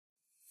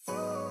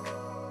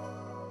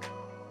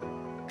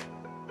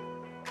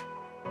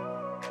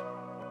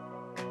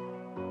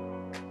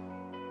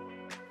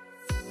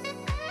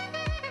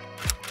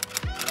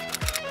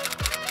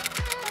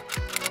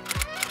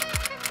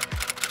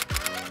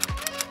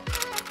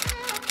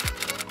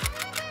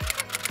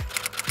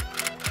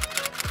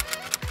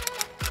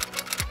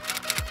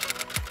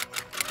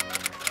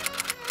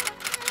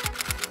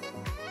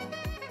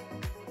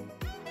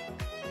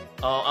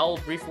I'll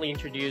briefly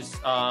introduce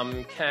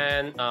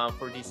Ken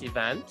for this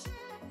event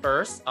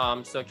first.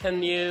 So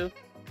Ken Liu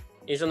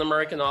is an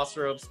American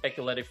author of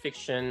speculative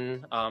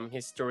fiction.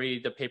 His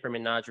story, The Paper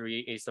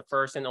Menagerie, is the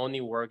first and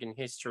only work in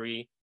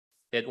history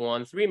that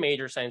won 3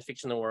 major science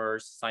fiction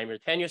awards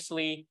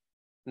simultaneously,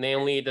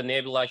 namely the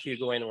Nebula,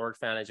 Hugo, and World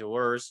Fantasy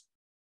Awards.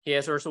 He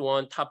has also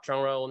won top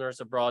genre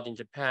honors abroad in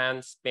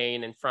Japan,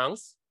 Spain, and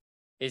France.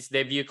 His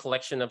debut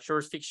collection of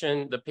short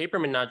fiction, The Paper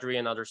Menagerie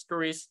and Other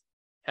Stories,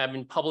 have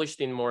been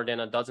published in more than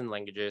a dozen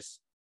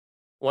languages.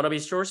 One of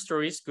his short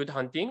stories, Good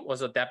Hunting,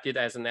 was adapted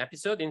as an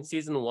episode in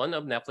season 1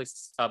 of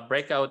Netflix's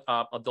breakout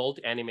adult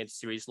animated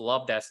series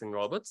Love, Death, and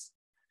Robots,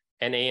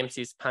 and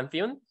AMC's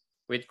Pantheon,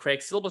 with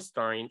Craig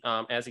Silverstein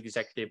as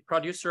executive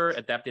producer,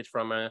 adapted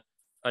from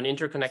an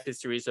interconnected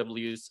series of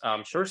Liu's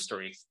short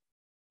stories.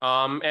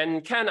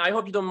 And Ken, I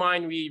hope you don't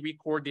mind we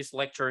record this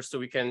lecture so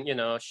we can,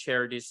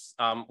 share this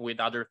with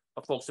other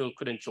folks who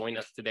couldn't join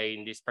us today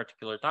in this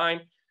particular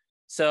time.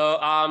 So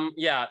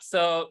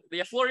so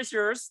the floor is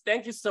yours.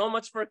 Thank you so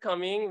much for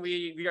coming.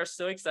 We are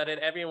so excited,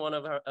 every one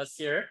of us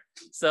here.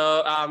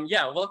 So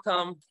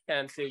welcome,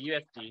 Ken, to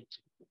USD.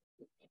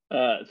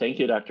 Thank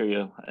you, Dr.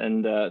 Yu,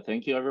 and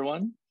thank you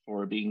everyone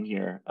for being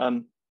here.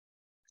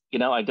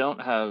 I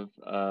don't have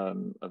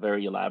a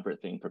very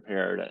elaborate thing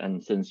prepared,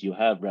 and since you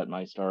have read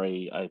my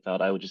story, I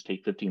thought I would just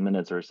take 15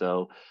 minutes or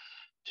so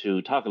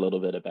to talk a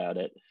little bit about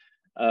it.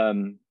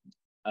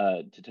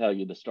 To tell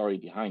you the story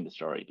behind the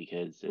story,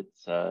 because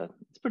it's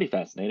pretty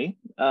fascinating.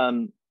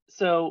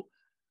 So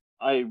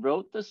I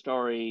wrote the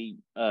story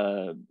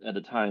at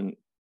a time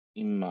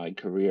in my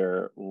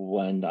career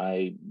when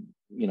I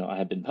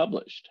had been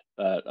published,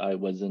 but I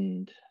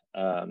wasn't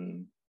a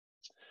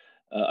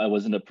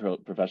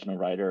professional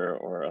writer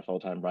or a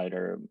full-time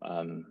writer,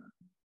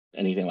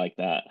 anything like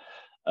that.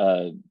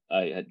 I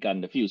had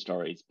gotten a few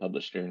stories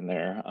published here and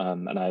there,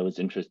 and I was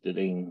interested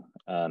in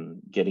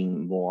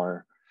getting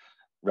more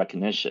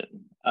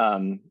recognition.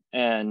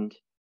 And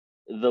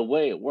the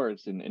way it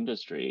works in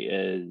industry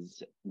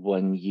is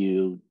when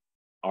you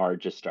are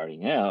just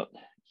starting out,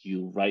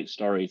 you write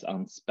stories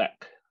on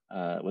spec.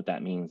 What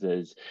that means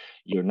is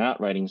you're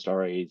not writing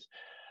stories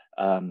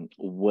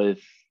with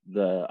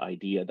the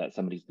idea that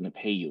somebody's going to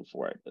pay you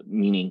for it,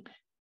 meaning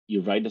you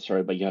write the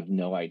story, but you have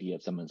no idea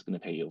if someone's going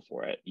to pay you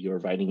for it. You're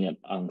writing it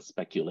on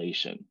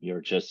speculation.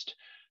 You're just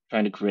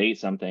trying to create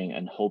something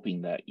and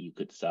hoping that you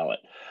could sell it.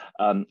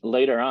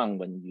 Later on,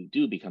 when you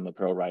do become a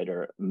pro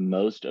writer,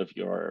 most of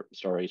your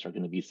stories are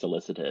going to be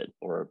solicited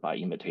or by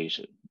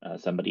invitation.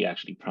 Somebody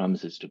actually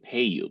promises to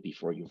pay you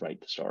before you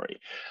write the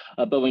story.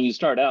 But when you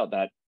start out,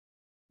 that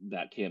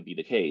can't be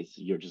the case.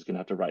 You're just going to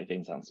have to write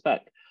things on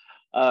spec.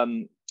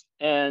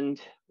 And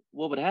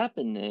what would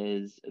happen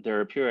is there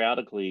are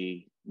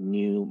periodically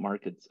new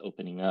markets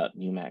opening up,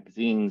 new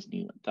magazines,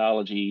 new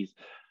anthologies,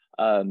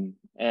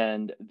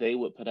 and they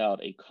would put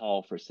out a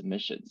call for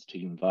submissions to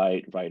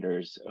invite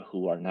writers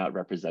who are not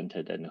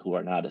represented and who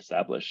are not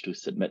established to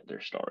submit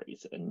their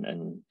stories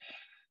and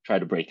try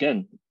to break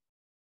in.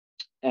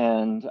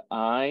 And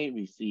I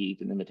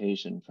received an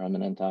invitation from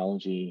an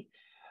anthology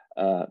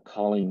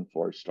calling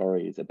for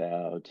stories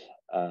about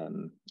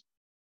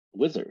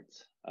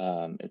wizards.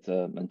 It's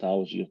an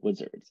anthology of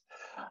wizards.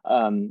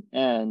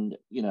 And,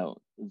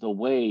 the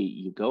way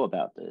you go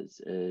about this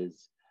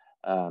is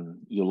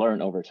you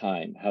learn over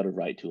time how to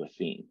write to a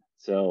theme.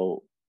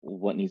 So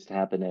what needs to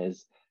happen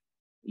is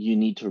you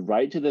need to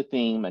write to the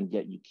theme, and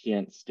yet you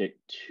can't stick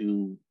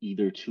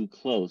either too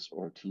close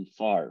or too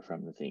far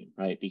from the theme,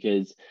 right?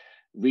 Because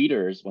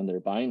readers, when they're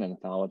buying an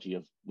anthology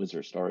of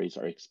wizard stories,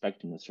 are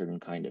expecting a certain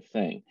kind of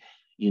thing.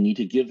 You need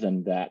to give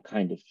them that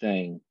kind of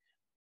thing,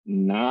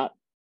 not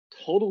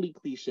totally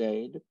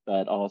cliched,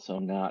 but also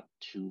not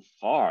too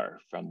far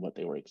from what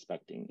they were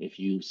expecting. If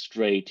you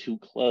stray too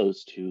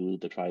close to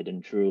the tried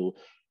and true,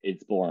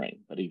 it's boring.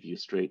 But if you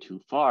stray too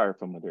far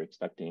from what they're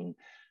expecting,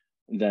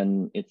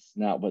 then it's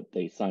not what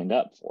they signed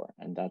up for,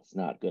 and that's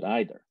not good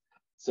either.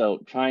 So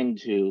trying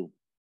to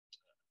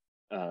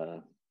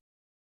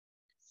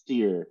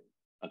steer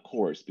a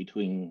course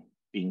between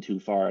being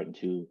too far and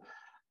too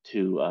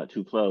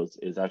close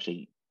is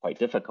actually quite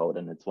difficult,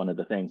 and it's one of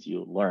the things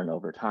you learn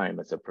over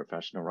time as a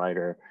professional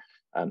writer,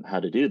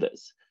 how to do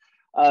this.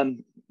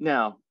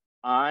 Now,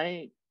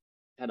 I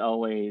had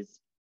always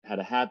had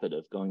a habit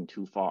of going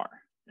too far,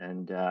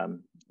 and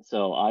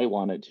so I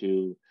wanted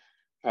to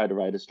try to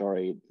write a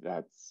story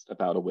that's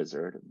about a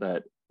wizard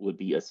that would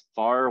be as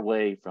far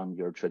away from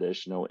your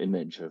traditional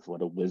image of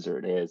what a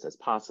wizard is as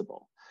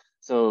possible.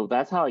 So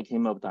that's how I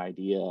came up with the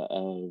idea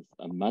of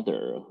a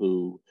mother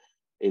who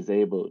is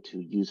able to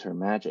use her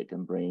magic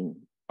and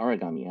bring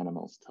origami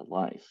animals to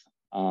life.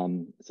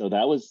 So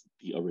that was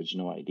the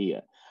original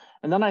idea.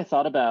 And then I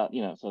thought about,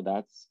 so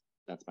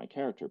that's my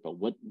character, but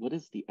what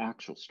is the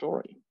actual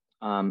story?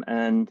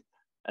 And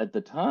at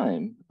the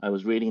time, I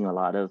was reading a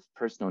lot of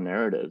personal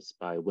narratives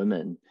by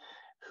women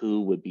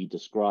who would be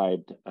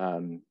described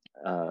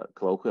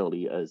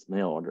colloquially as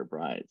mail-order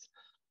brides.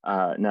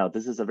 Now,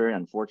 this is a very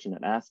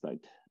unfortunate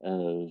aspect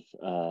of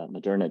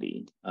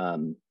modernity.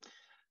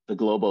 The the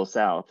global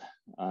South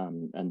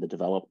and the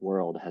developed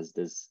world has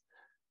this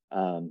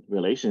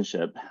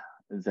relationship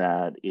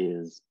that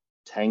is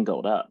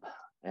tangled up,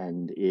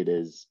 and it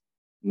is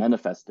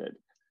manifested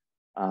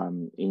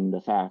in the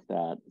fact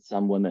that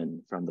some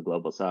women from the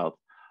global South,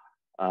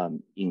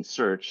 in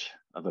search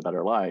of a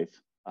better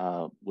life,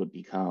 would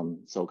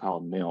become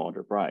so-called mail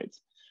order brides.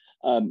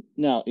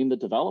 Now, in the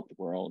developed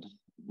world,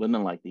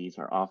 women like these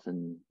are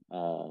often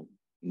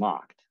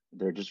mocked.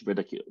 They're just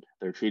ridiculed.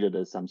 They're treated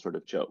as some sort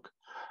of joke.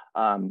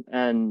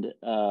 And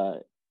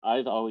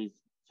I've always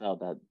felt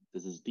that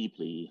this is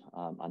deeply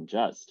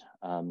unjust.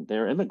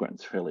 They're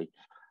immigrants, really,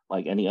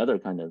 like any other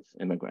kind of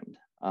immigrant.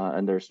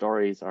 And their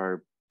stories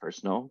are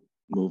personal,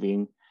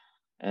 moving,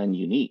 and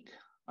unique.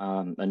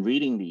 And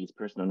reading these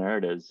personal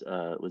narratives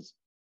was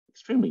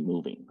extremely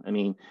moving. I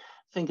mean,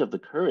 think of the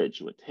courage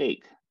it would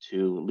take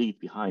to leave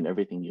behind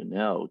everything you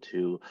know,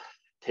 to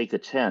take a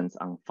chance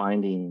on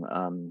finding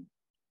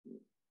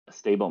a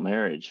stable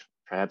marriage,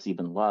 perhaps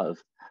even love,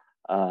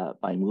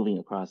 by moving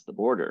across the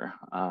border,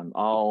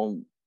 all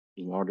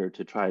in order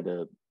to try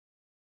to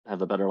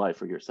have a better life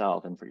for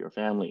yourself and for your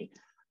family.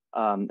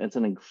 It's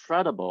an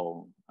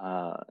incredible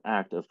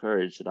act of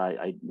courage that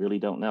I really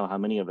don't know how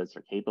many of us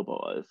are capable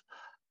of.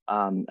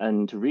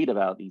 And to read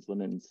about these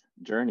women's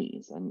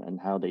journeys and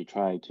how they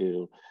try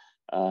to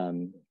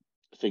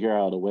figure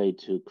out a way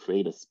to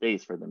create a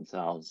space for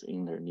themselves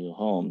in their new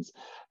homes,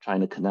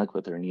 trying to connect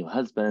with their new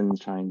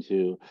husbands, trying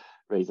to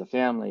raise a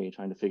family,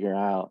 trying to figure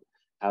out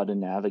how to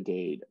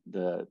navigate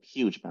the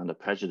huge amount of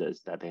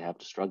prejudice that they have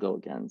to struggle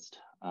against.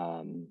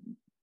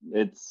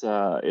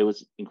 It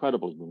was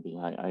incredibly moving.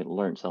 I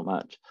learned so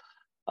much.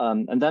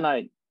 And then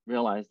I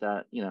realized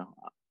that, you know,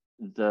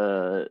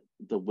 the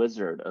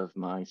wizard of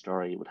my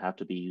story would have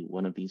to be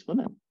one of these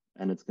women,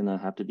 and it's going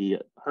to have to be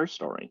her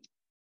story.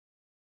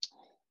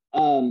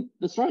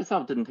 The story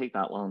itself didn't take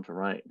that long to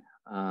write.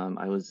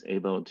 I was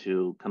able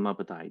to come up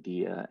with the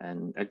idea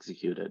and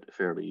execute it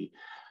fairly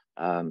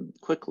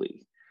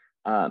quickly.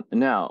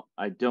 Now,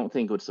 I don't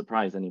think it would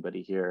surprise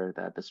anybody here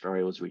that the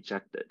story was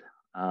rejected.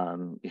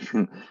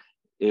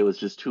 It was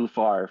just too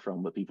far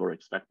from what people were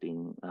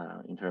expecting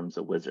in terms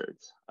of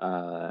wizards.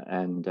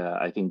 And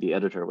I think the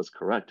editor was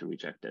correct to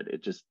reject it.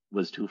 It just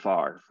was too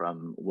far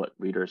from what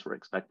readers were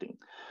expecting.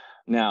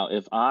 Now,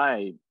 if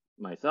I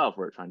myself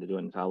were trying to do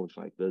an anthology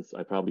like this,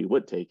 I probably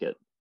would take it.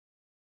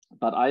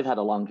 But I've had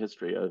a long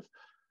history of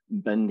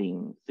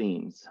bending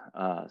themes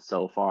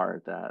so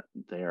far that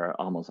they're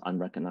almost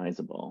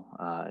unrecognizable.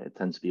 It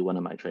tends to be one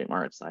of my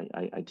trademarks.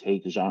 I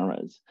take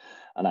genres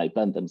and I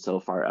bend them so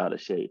far out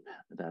of shape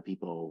that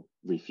people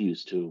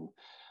refuse to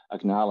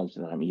acknowledge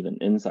that I'm even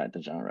inside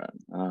the genre.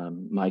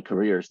 My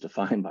career is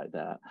defined by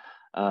that.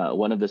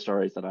 One of the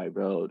stories that I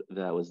wrote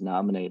that was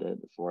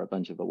nominated for a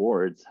bunch of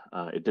awards,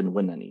 it didn't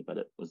win any, but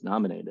it was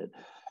nominated,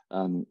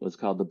 was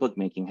called The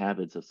Bookmaking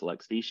Habits of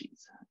Select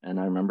Species. And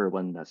I remember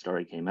when that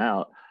story came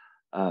out,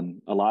 a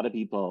lot of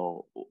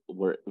people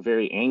were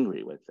very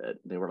angry with it.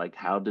 They were like,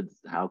 how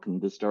can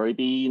this story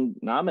be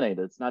nominated?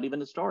 It's not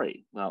even a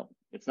story. Well,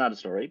 it's not a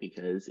story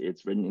because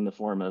it's written in the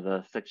form of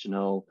a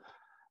fictional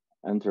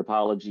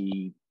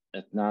anthropology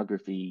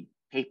ethnography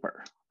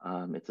paper.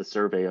 It's a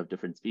survey of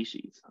different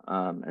species.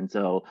 And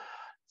so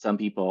some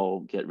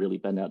people get really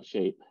bent out of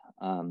shape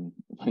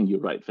when you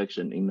write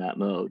fiction in that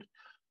mode.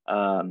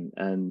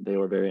 And they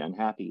were very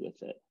unhappy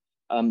with it.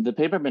 The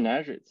Paper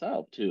Menagerie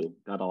itself, too,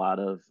 got a lot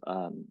of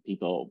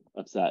people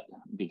upset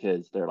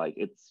because they're like,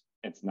 it's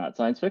not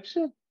science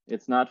fiction.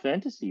 It's not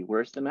fantasy.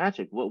 Where's the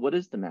magic? What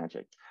is the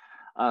magic?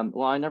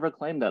 Well, I never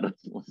claimed that it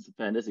was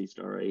a fantasy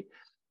story.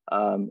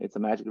 It's a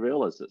magic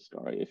realism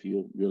story if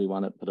you really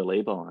want to put a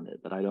label on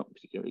it, but I don't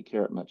particularly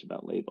care much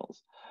about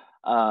labels.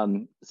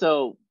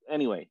 So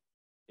anyway,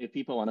 if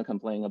people want to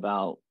complain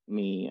about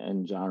me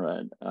and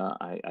genre,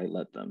 I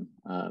let them.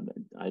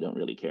 I don't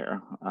really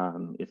care.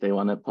 If they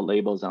want to put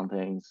labels on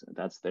things,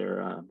 that's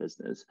their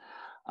business.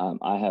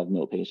 I have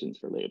no patience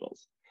for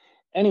labels.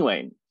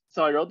 Anyway,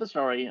 so I wrote the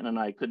story and then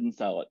I couldn't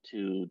sell it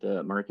to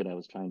the market I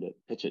was trying to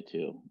pitch it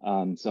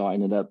to. So I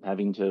ended up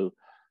having to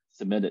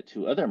submit it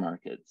to other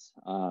markets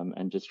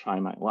and just try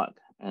my luck.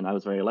 And I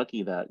was very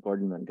lucky that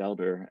Gordon Van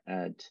Gelder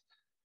at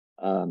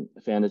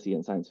Fantasy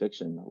and Science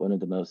Fiction, one of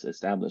the most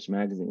established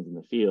magazines in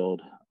the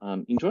field,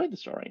 enjoyed the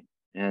story.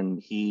 And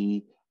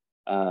he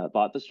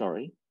bought the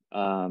story.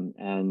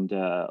 And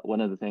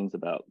one of the things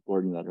about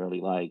Gordon that I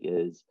really like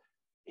is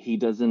he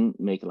doesn't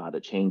make a lot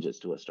of changes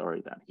to a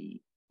story that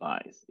he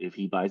buys. If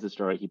he buys a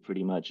story, he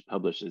pretty much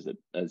publishes it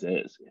as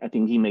is. I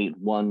think he made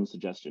one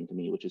suggestion to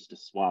me, which is to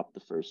swap the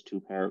first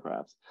 2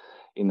 paragraphs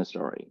in the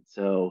story.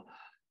 So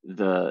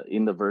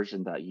in the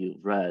version that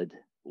you've read,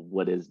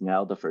 what is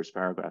now the first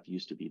paragraph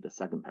used to be the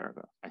second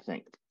paragraph, I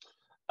think.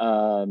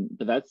 But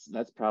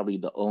that's probably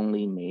the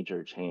only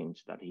major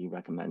change that he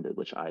recommended,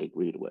 which I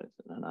agreed with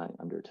and I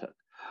undertook.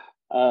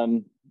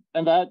 And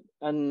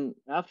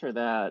after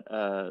that,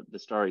 the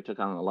story took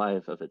on a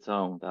life of its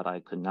own that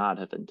I could not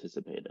have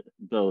anticipated,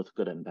 both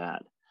good and bad.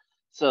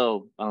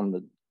 So on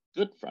the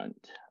good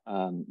front,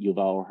 you've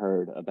all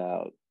heard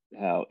about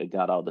how it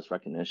got all this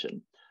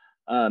recognition.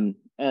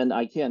 And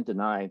I can't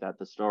deny that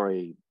the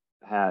story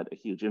had a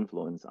huge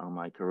influence on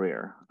my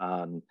career.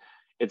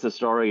 It's a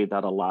story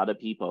that a lot of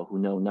people who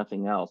know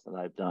nothing else that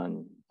I've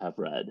done have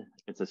read.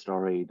 It's a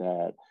story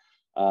that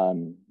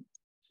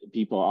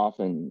people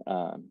often,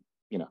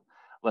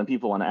 when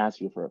people want to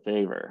ask you for a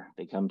favor,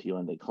 they come to you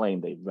and they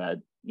claim they've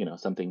read,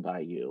 something by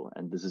you.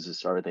 And this is a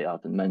story they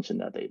often mention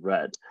that they've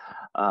read.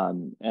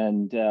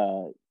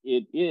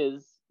 It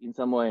is, in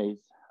some ways,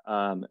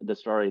 the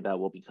story that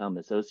will become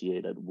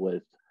associated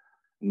with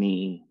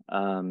me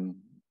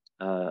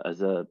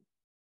as a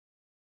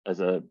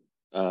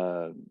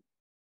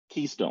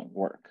keystone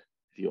work,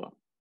 if you will.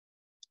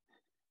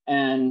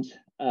 And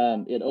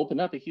it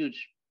opened up a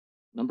huge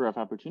number of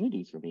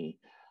opportunities for me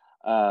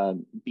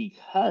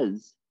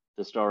because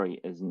the story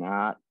is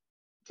not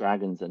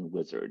dragons and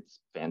wizards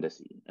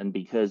fantasy, and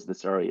because the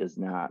story is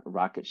not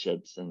rocket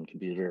ships and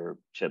computer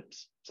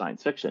chips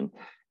science fiction.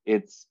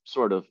 It's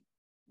sort of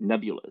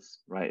nebulous,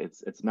 right?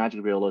 It's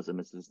magic realism.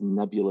 It's this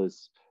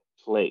nebulous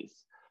place.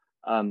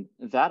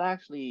 That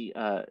actually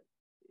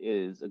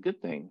is a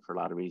good thing for a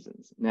lot of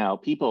reasons. Now,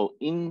 people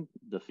in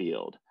the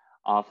field,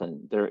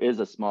 often there is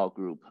a small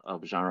group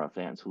of genre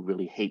fans who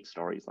really hate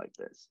stories like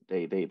this.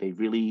 They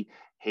really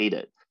hate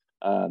it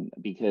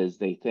because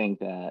they think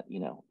that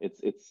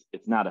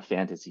it's not a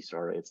fantasy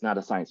story, it's not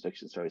a science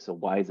fiction story. So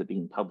why is it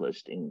being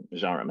published in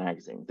genre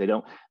magazines? They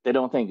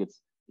don't think it's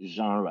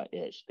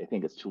genre-ish. They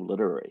think it's too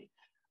literary.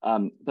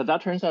 But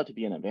that turns out to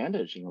be an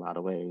advantage in a lot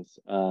of ways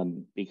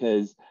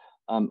because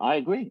I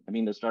agree. I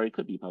mean, the story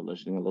could be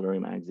published in a literary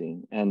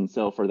magazine. And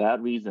so for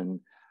that reason,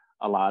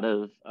 a lot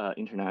of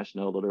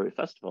international literary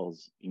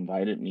festivals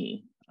invited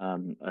me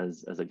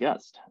as a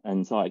guest.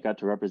 And so I got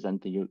to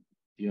represent the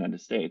United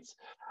States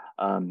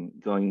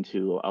going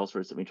to all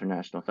sorts of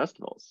international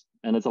festivals.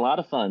 And it's a lot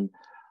of fun.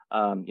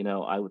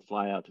 I would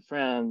fly out to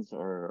France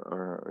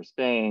or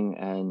Spain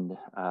and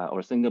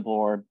or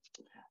Singapore,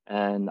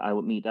 and I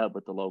would meet up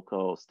with the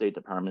local State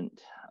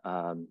Department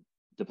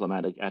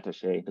diplomatic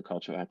attaché, the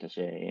cultural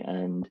attaché,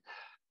 and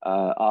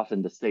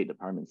often the State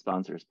Department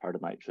sponsors part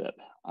of my trip.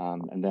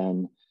 And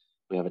then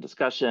we have a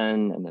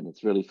discussion, and then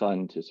it's really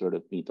fun to sort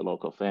of meet the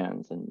local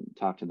fans and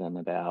talk to them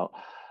about,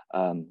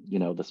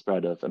 the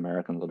spread of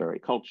American literary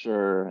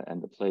culture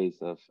and the place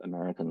of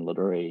American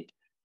literary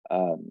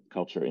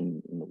culture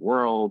in the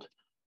world.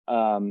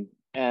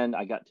 And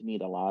I got to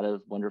meet a lot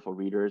of wonderful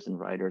readers and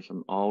writers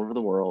from all over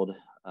the world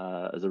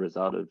as a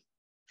result of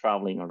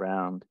traveling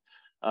around,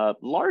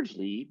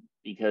 largely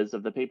because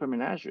of the Paper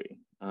Menagerie.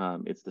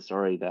 It's the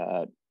story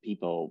that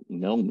people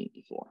know me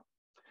for.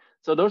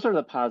 So those are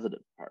the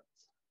positive parts.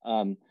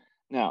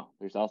 Now,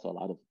 there's also a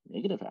lot of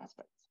negative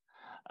aspects.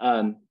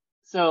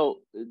 So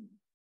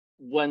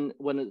when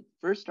it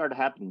first started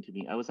happening to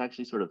me, I was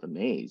actually sort of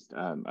amazed.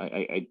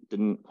 I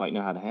didn't quite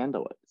know how to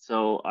handle it.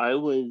 So I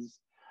was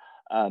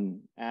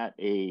at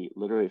a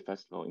literary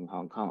festival in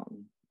Hong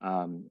Kong,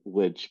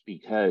 which,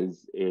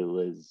 because it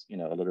was,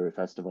 a literary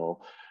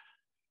festival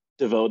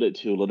devoted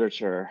to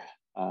literature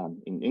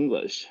in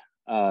English,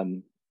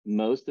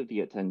 most of the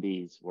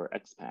attendees were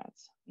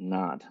expats,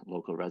 not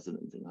local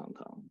residents in Hong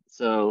Kong.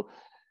 So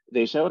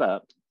they showed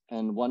up,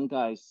 and one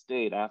guy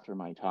stayed after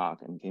my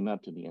talk and came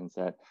up to me and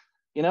said,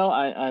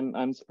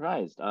 I'm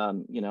surprised.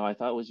 I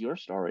thought it was your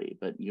story,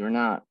 but you're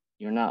not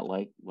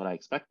like what I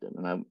expected.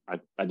 And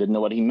I didn't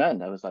know what he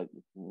meant. I was like,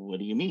 what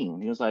do you mean?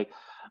 And he was like,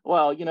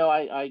 well,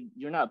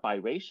 you're not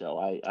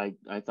biracial.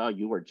 I thought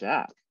you were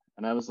Jack.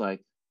 And I was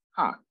like,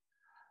 huh.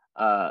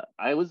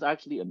 I was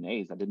actually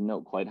amazed. I didn't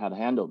know quite how to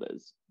handle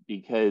this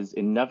because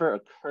it never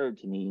occurred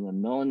to me in a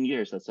million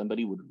years that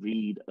somebody would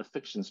read a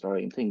fiction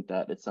story and think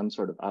that it's some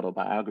sort of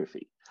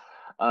autobiography.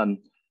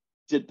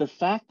 Did the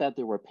fact that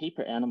there were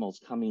paper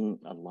animals coming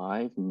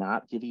alive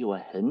not give you a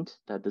hint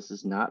that this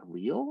is not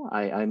real?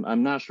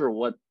 I'm not sure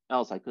what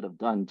else I could have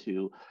done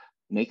to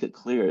make it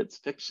clear it's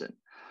fiction.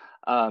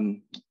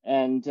 The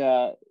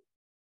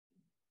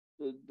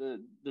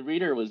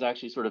reader was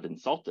actually sort of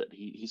insulted.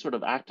 He sort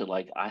of acted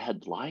like I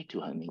had lied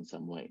to him in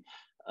some way.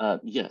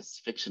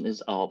 Yes, fiction is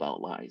all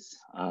about lies.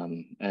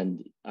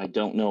 And I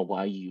don't know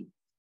why you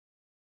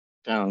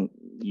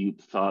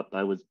thought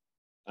I was,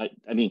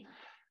 I mean,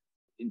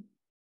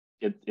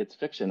 it's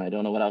fiction. I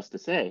don't know what else to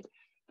say.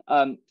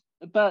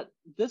 But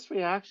this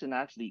reaction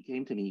actually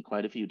came to me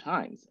quite a few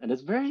times, and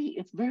it's very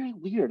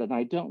weird, and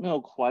I don't know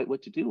quite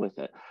what to do with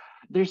it.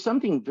 There's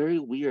something very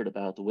weird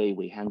about the way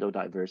we handle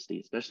diversity,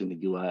 especially in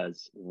the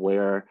US,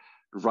 where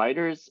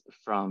writers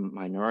from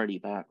minority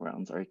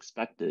backgrounds are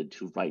expected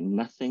to write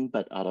nothing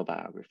but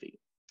autobiography.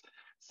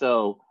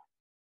 So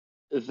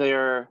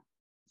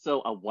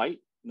a white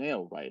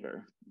male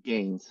writer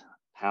gains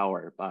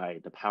power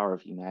by the power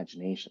of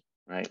imagination,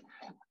 right?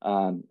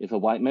 If a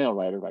white male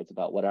writer writes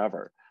about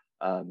whatever,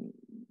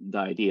 the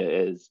idea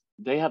is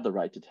they have the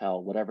right to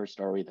tell whatever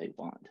story they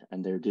want,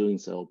 and they're doing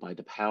so by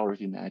the power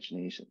of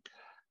imagination.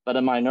 But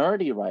a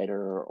minority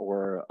writer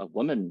or a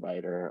woman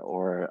writer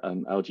or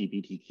an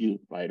LGBTQ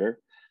writer,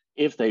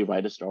 if they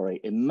write a story,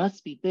 it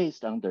must be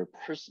based on their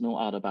personal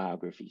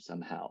autobiography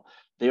somehow.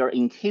 They are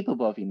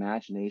incapable of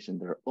imagination.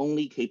 They're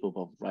only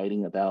capable of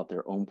writing about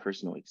their own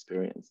personal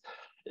experience.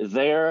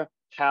 Their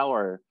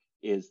power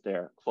is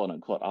their quote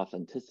unquote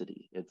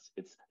authenticity. It's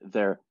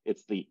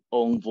the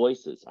own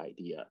voices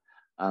idea,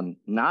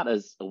 not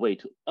as a way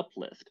to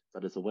uplift,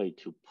 but as a way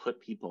to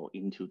put people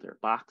into their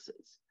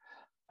boxes.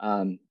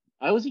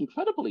 I was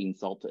incredibly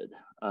insulted.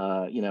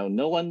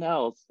 No one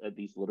else at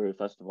these literary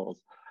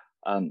festivals,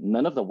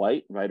 none of the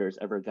white writers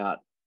ever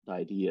got the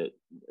idea,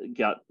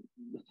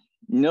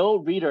 no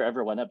reader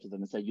ever went up to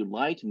them and said, "You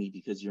lied to me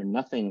because you're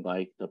nothing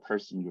like the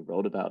person you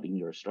wrote about in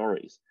your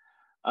stories."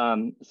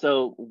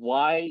 So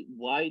why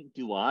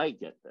do I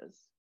get this?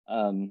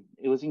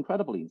 It was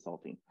incredibly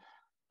insulting.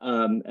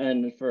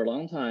 And for a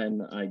long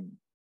time, I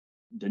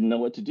didn't know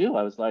what to do.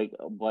 I was like,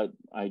 "What?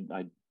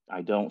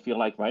 I don't feel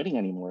like writing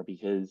anymore,"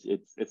 because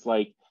it's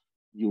like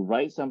you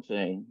write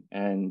something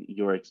and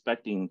you're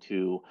expecting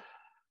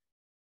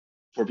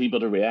for people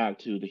to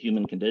react to the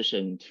human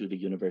condition, to the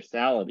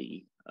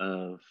universality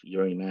of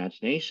your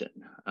imagination.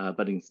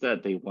 But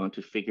instead, they want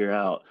to figure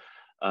out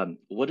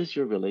what is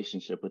your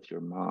relationship with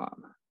your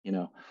mom?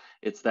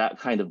 It's that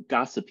kind of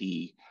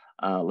gossipy,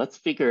 let's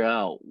figure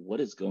out what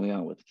is going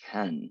on with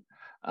Ken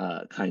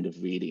kind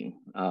of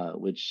reading,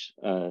 which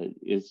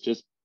is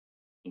just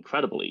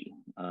incredibly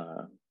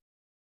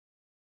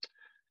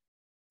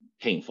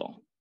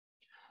painful.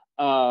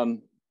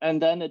 And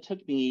then it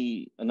took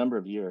me a number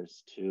of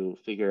years to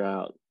figure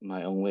out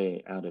my own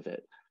way out of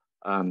it,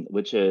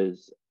 which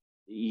is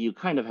you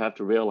kind of have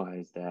to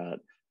realize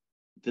that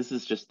this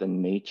is just the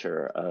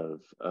nature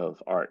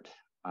of art.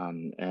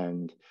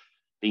 And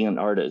being an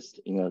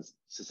artist in a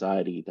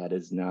society that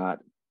is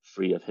not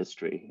free of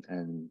history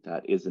and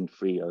that isn't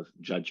free of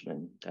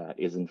judgment, that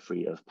isn't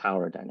free of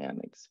power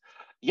dynamics.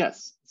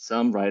 Yes,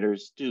 some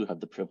writers do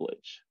have the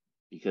privilege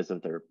because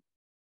of their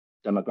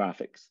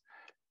demographics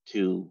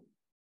to,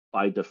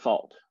 by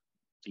default,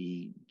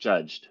 be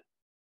judged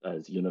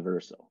as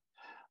universal.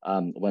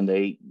 When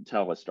they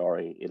tell a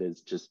story, it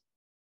is just,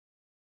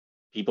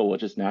 people will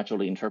just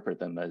naturally interpret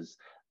them as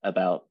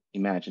about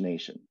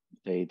imagination.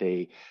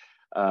 They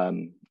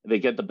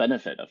get the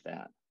benefit of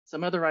that.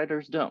 Some other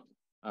writers don't.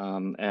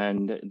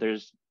 And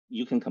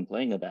you can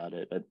complain about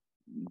it, but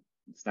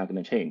it's not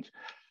going to change.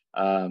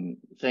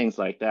 Things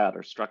like that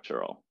are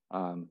structural.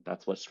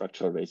 That's what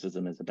structural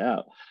racism is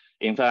about.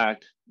 In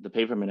fact, the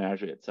Paper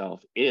Menagerie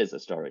itself is a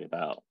story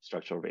about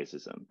structural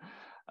racism.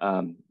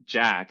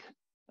 Jack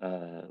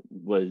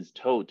was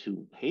told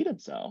to hate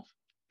himself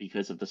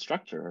because of the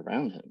structure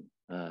around him.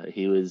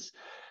 He was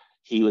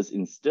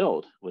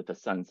instilled with a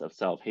sense of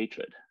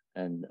self-hatred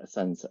and a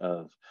sense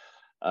of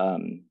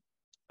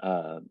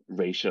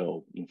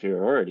racial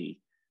inferiority,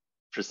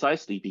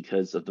 precisely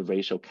because of the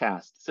racial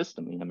caste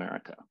system in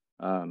America.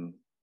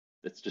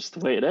 It's just the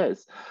way it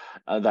is.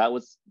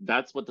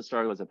 That's what the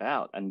story was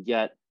about, and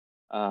yet,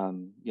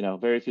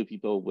 very few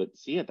people would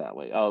see it that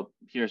way. Oh,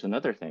 here's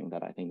another thing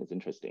that I think is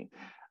interesting.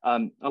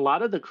 A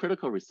lot of the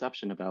critical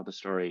reception about the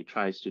story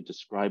tries to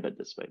describe it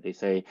this way. They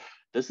say,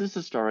 this is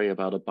a story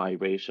about a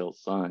biracial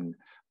son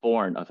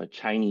born of a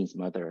Chinese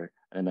mother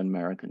and an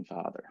American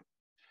father.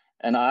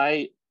 And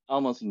I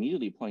almost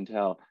immediately point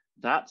out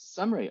that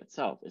summary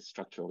itself is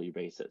structurally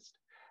racist.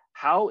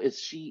 How is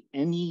she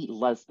any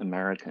less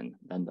American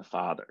than the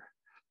father?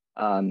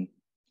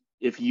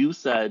 If you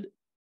said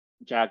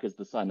Jack is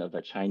the son of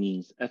a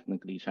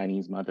ethnically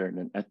Chinese mother and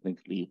an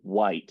ethnically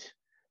white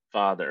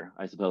father,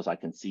 I suppose I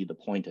can see the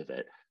point of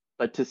it.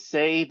 But to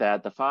say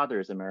that the father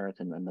is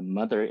American and the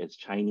mother is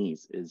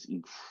Chinese is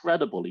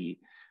incredibly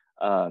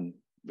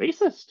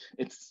racist.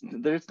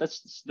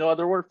 That's no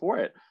other word for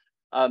it.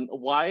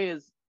 Why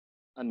is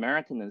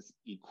Americanness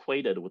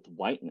equated with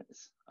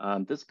whiteness?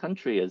 This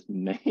country is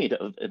made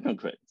of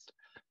immigrants.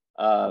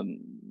 A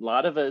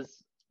lot of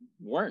us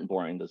weren't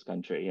born in this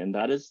country, and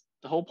that is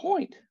the whole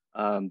point.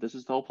 This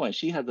is the whole point.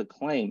 She has a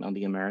claim on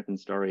the American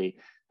story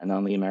and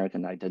on the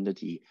American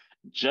identity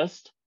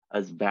just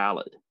as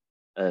valid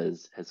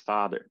as his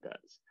father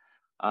does.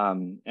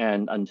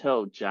 And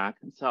until Jack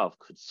himself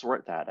could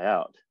sort that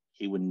out,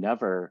 he would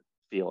never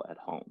feel at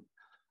home.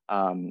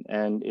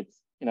 And it's,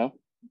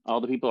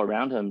 all the people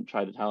around him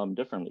try to tell him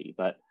differently,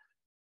 but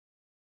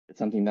it's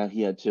something that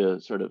he had to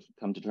sort of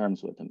come to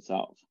terms with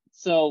himself.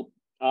 So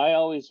I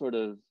always sort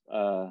of,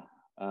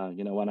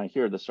 when I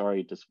hear the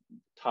story just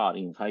taught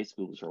in high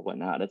schools or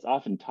whatnot, it's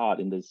often taught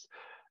in this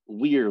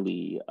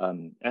weirdly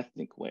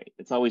ethnic way.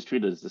 It's always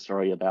treated as a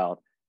story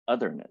about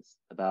otherness,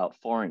 about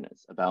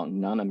foreignness, about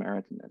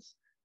non-Americanness,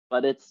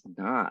 but it's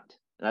not.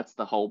 That's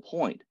the whole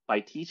point. By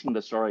teaching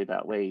the story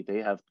that way, they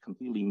have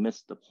completely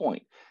missed the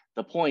point.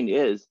 The point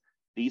is,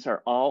 these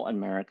are all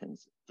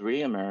Americans,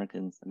 3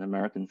 Americans, an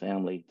American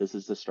family. This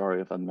is the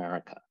story of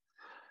America.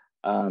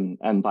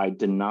 And by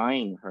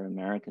denying her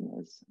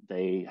Americanness,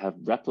 they have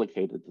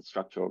replicated the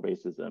structural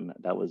racism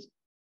that was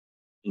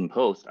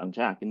imposed on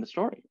Jack in the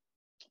story.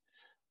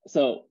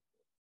 So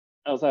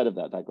outside of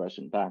that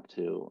digression, back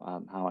to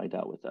how I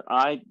dealt with it,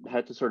 I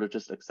had to sort of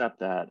just accept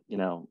that,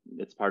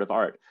 it's part of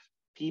art.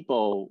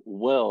 people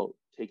will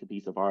take a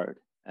piece of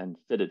art and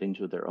fit it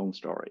into their own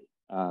story.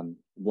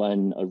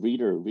 When a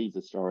reader reads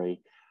a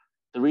story,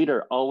 the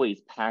reader always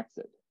packs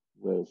it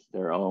with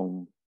their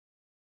own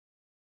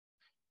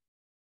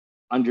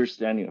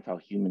understanding of how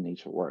human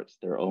nature works,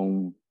 their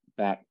own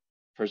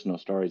personal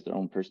stories, their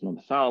own personal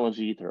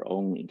mythology, their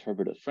own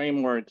interpretive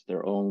frameworks,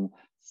 their own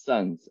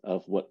sense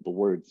of what the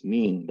words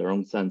mean, their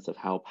own sense of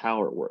how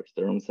power works,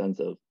 their own sense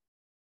of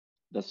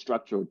the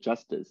structural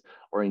justice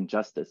or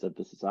injustice of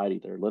the society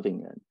they're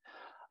living in.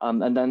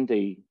 And then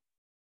they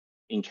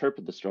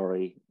interpret the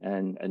story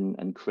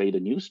and create a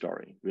new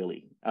story,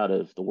 really, out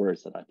of the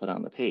words that I put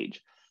on the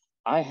page.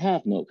 I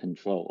have no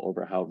control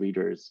over how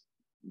readers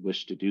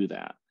wish to do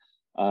that.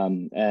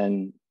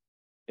 And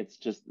it's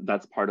just,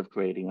 that's part of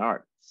creating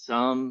art.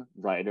 Some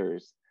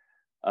writers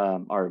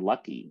are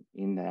lucky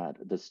in that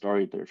the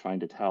story they're trying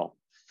to tell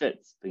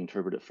fits the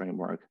interpretive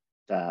framework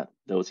that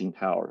those in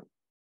power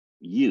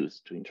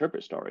use to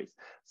interpret stories.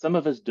 Some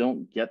of us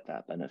don't get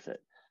that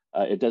benefit.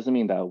 It doesn't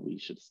mean that we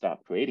should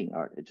stop creating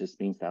art. It just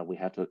means that we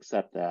have to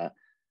accept that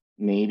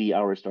maybe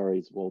our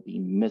stories will be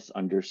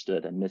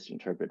misunderstood and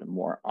misinterpreted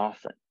more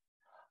often.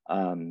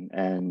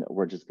 And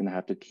we're just going to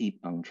have to keep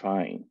on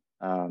trying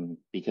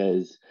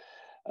because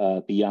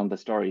beyond the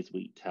stories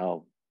we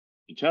tell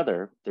each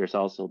other, there's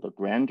also the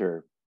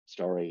grander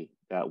story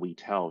that we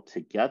tell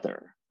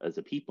together as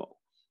a people.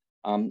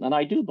 And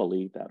I do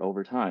believe that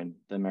over time,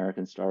 the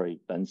American story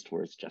bends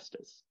towards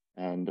justice.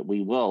 And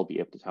we will be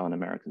able to tell an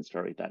American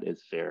story that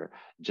is fair,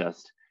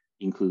 just,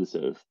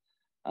 inclusive,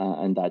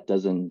 and that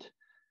doesn't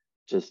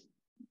just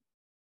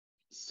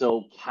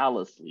so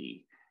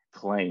callously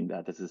claim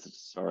that this is a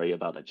story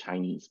about a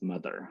Chinese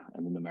mother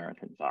and an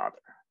American father.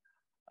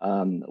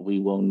 We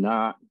will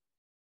not,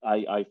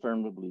 I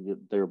firmly believe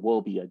that there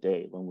will be a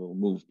day when we'll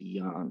move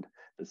beyond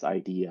this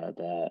idea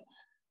that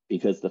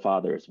because the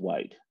father is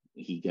white,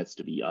 he gets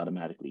to be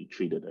automatically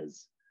treated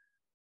as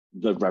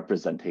the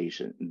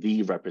representation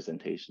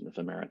of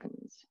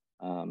Americans.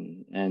 I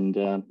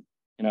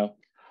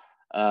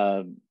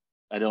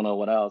don't know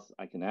what else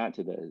I can add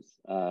to this,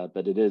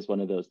 but it is one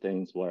of those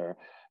things where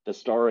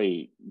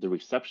the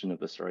reception of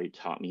the story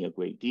taught me a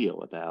great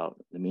deal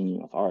about the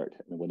meaning of art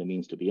and what it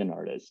means to be an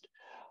artist,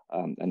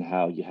 and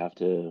how you have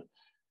to,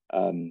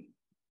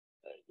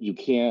 you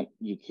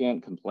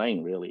can't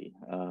complain really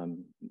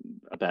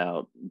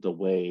about the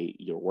way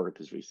your work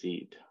is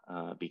received,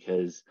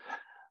 because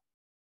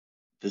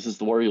this is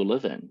the world you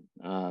live in.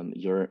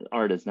 Your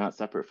art is not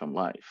separate from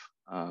life.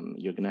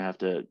 You're going to have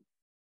to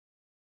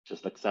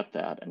just accept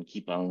that and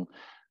keep on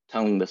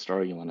telling the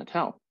story you want to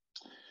tell.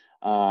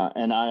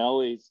 And I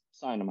always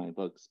sign my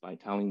books by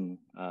telling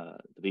the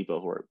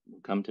people who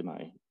come to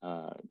my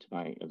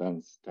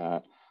events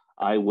that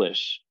I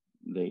wish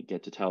they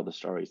get to tell the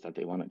stories that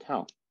they want to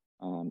tell.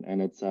 And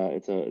it's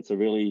a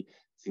really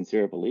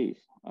sincere belief.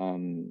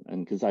 And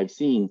because I've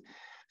seen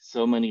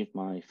so many of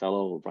my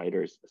fellow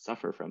writers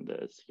suffer from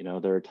this.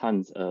 There are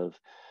tons of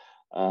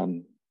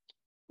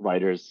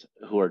writers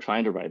who are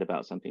trying to write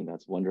about something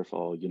that's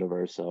wonderful,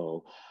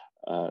 universal,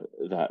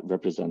 that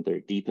represent their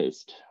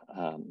deepest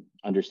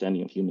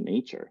understanding of human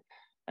nature.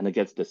 And it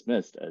gets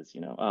dismissed as,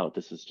 oh,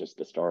 this is just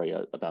a story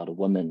about a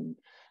woman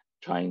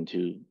trying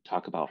to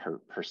talk about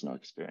her personal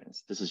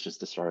experience. This is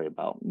just a story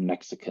about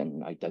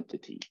Mexican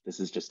identity.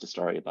 This is just a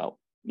story about,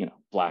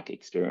 Black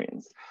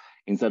experience.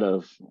 Instead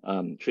of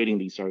treating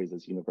these stories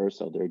as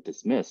universal, they're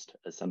dismissed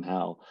as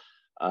somehow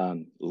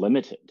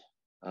limited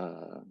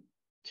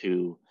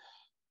to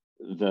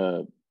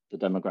the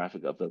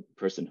demographic of the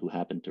person who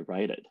happened to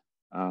write it.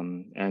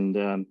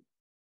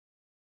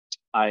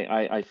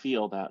 I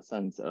feel that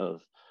sense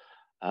of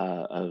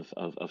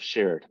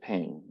shared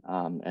pain,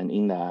 and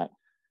in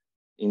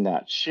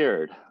that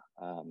shared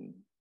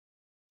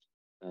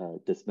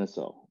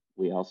dismissal,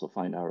 we also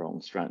find our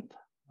own strength.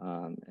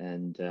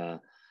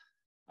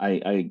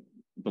 I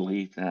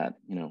believe that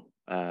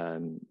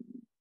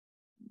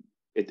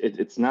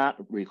it's not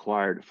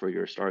required for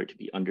your story to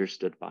be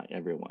understood by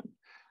everyone.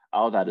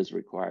 All that is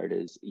required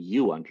is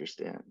you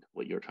understand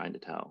what you're trying to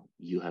tell.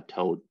 You have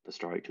told the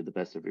story to the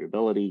best of your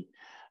ability,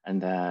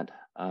 and that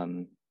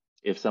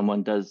if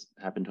someone does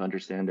happen to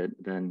understand it,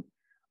 then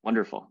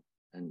wonderful,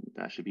 and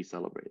that should be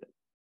celebrated.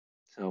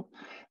 So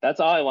that's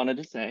all I wanted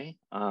to say,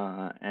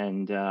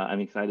 and I'm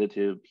excited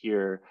to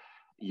hear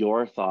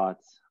your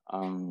thoughts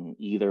on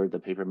either the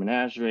Paper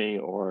Menagerie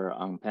or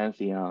on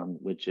Pantheon,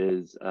 which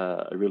is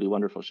a really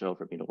wonderful show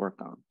for me to work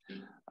on.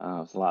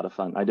 It's a lot of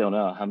fun. I don't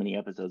know how many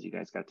episodes you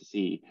guys got to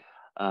see,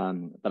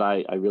 but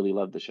I really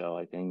love the show.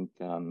 I think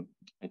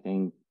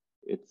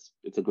it's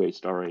a great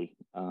story,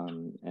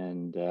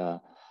 and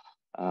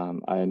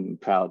I'm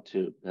proud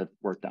to have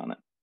worked on it.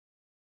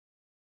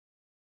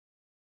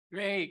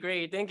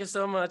 Great. Thank you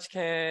so much,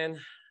 Ken. It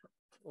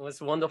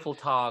was a wonderful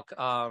talk.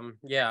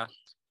 Yeah.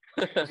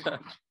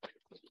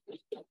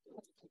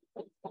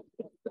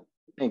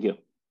 Thank you.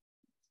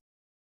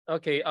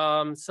 Okay.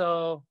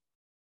 So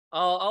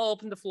I'll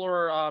open the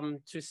floor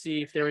to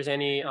see if there is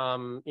any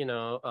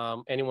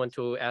anyone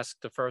to ask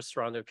the first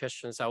round of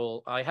questions.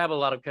 I have a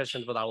lot of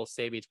questions, but I will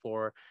save it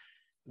for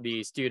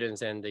the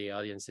students and the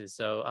audiences.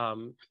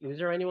 So is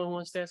there anyone who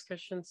wants to ask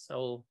questions? I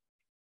will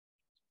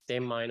stay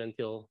in mind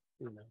until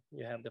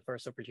you have the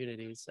first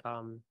opportunities.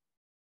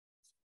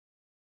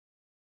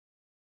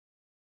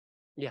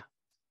 Yeah.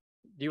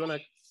 Do you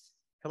want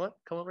to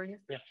come over here?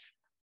 Yeah.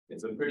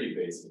 It's a pretty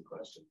basic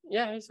question.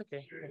 Yeah, it's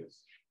okay.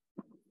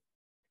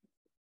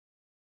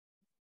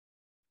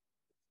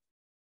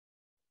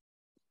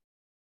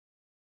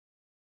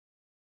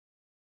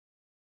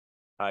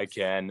 Hi,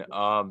 Ken.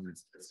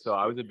 So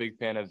I was a big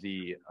fan of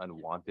the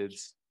Unwanted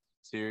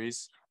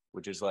series,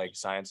 which is like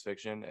science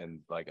fiction, and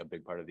like a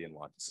big part of the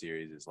Unwanted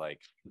series is like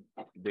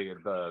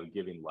the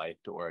giving life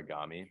to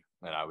origami.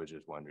 And I was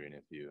just wondering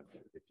if you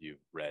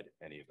read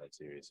any of that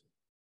series.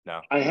 No,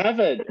 I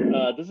haven't.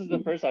 This is the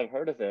first I've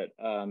heard of it.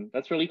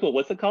 That's really cool.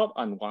 What's it called?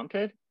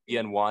 Unwanted? The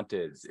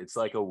Unwanted. It's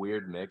like a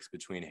weird mix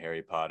between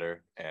Harry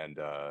Potter and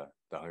the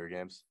Hunger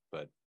Games,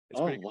 but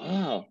it's pretty cool.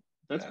 Wow.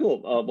 That's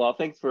cool. Well,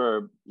 thanks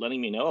for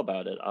letting me know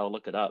about it. I'll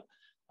look it up.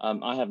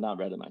 I have not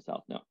read it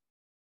myself, no.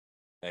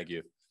 Thank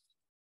you.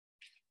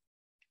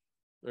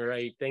 All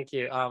right, thank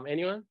you.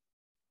 Anyone?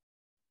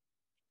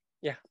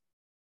 Yeah.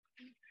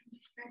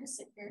 Can I just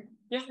sit here?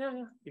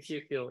 Yeah. If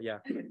you feel, yeah,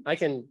 I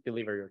can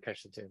deliver your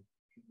question too.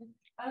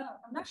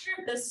 I'm not sure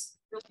if this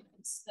really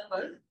fits the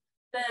book,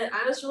 but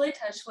I was really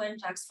touched when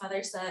Jack's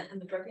father said in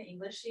the broken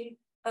English sheet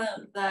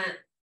that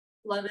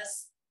love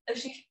is, if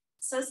she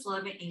says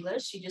love in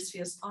English, she just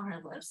feels on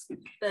her lips,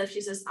 but if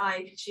she says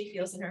I, she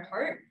feels in her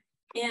heart.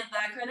 And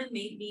that kind of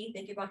made me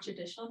think about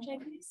traditional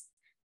Chinese,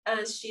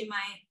 as she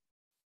might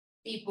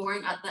be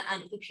born at the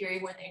end of the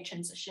period when they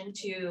transition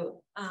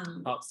to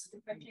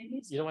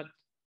Chinese. You know what?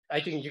 I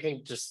think you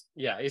can just,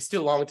 yeah, it's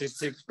too long to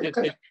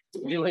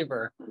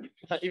deliver.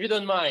 If you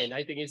don't mind,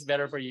 I think it's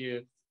better for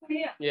you.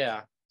 Yeah.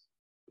 Yeah.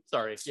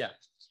 Sorry. Yeah.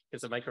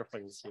 Because the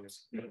microphone is here.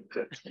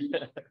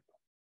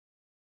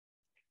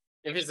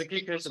 If it's a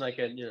quick question, I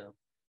can,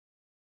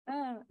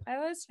 I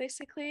was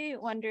basically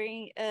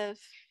wondering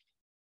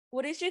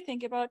what did you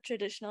think about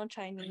traditional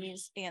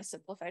Chinese and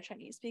simplified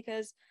Chinese?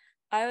 Because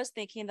I was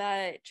thinking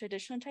that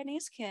traditional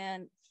Chinese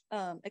can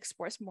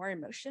express more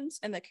emotions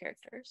in the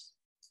characters.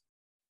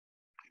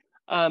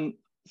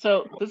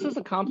 So this is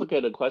a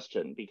complicated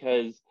question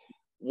because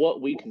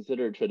what we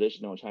consider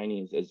traditional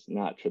Chinese is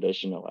not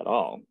traditional at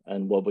all.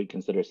 And what we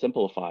consider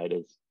simplified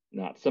is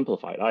not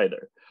simplified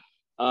either.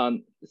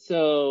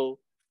 So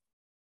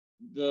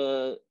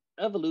the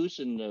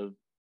evolution of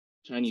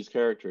Chinese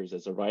characters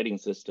as a writing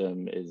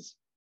system is,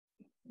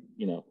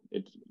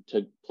 it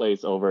took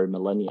place over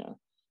millennia.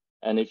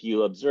 And if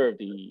you observe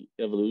the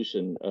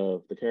evolution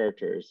of the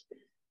characters,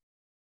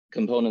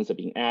 components are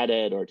being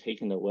added or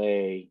taken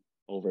away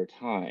over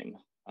time.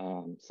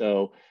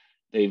 So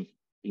they've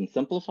been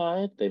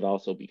simplified. They've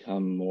also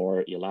become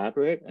more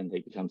elaborate, and they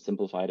become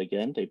simplified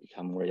again. They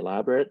become more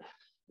elaborate.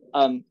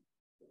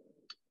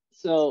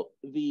 So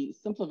the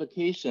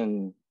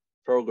simplification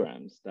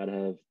programs that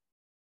have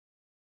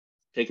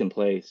taken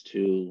place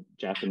to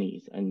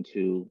Japanese and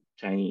to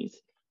Chinese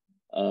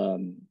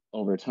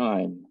over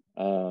time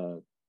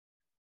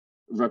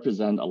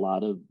represent a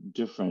lot of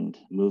different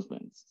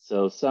movements.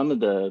 So some of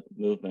the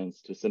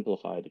movements to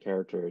simplify the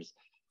characters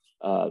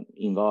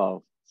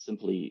involve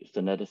simply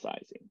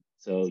phoneticizing.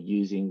 So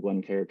using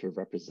one character to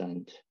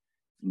represent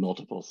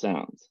multiple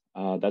sounds.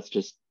 That's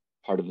just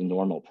part of the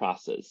normal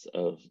process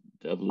of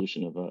the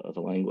evolution of a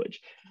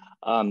language.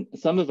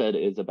 Some of it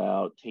is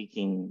about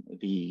taking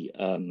the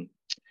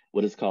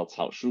what is called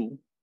草书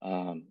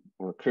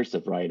or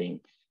cursive writing,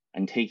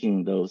 and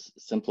taking those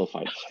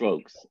simplified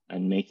strokes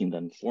and making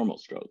them formal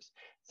strokes.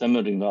 Some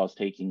of it involves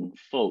taking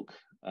folk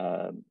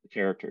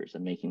characters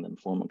and making them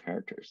formal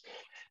characters.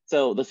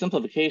 So the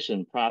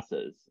simplification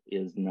process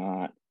is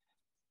not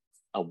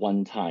a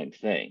one-time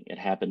thing. It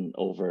happened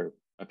over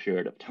a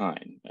period of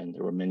time, and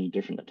there were many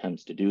different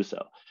attempts to do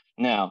so.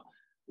 Now,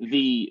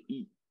 the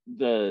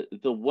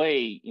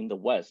way in the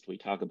West we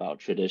talk about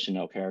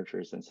traditional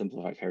characters and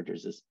simplified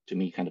characters is, to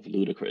me, kind of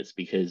ludicrous,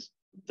 because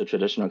the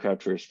traditional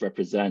characters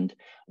represent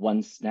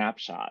one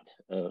snapshot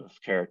of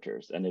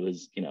characters, and it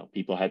was,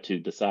 people had to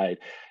decide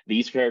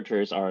these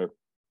characters are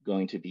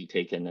going to be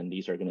taken and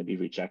these are going to be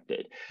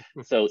rejected.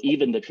 So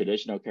even the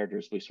traditional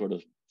characters we sort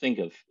of think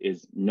of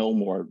is no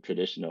more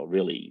traditional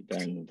really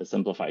than the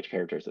simplified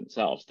characters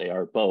themselves. They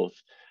are both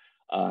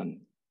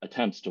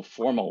attempts to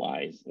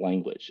formalize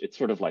language. It's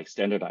sort of like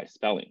standardized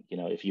spelling.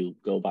 If you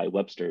go by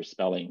Webster's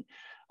spelling,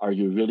 are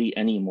you really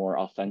any more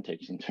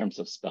authentic in terms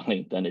of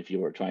spelling than if you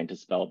were trying to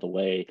spell the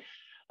way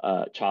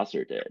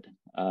Chaucer did?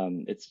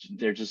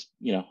 They're just,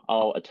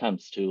 all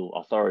attempts to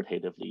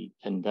authoritatively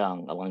pin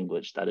down a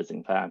language that is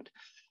in fact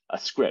a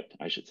script,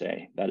 I should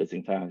say, that is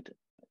in fact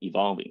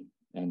evolving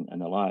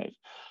and alive.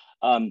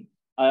 I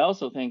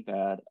also think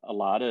that a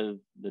lot of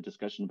the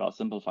discussion about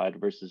simplified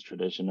versus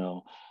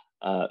traditional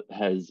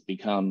has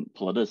become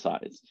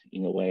politicized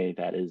in a way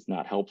that is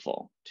not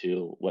helpful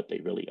to what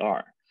they really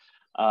are.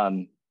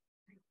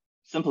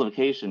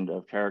 simplification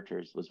of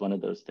characters was one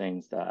of those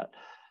things that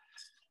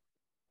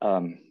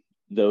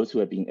those who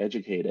have been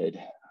educated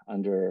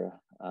under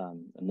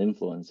an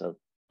influence of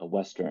a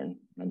Western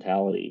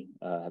mentality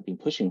have been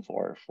pushing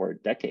for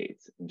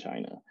decades in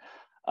China.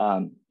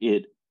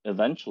 It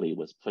eventually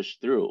was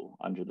pushed through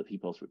under the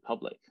People's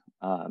Republic,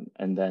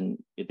 and then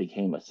it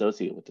became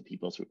associated with the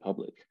People's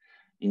Republic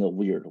in a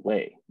weird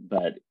way,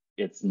 but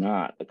it's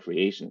not a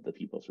creation of the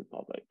People's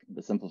Republic.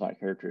 The simplified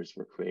characters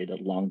were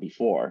created long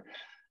before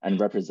and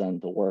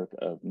represent the work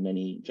of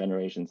many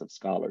generations of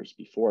scholars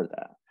before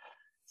that.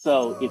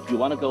 So if you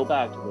want to go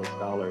back to the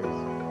scholars'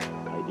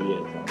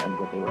 ideas and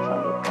what they were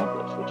trying to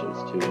accomplish, which is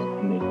to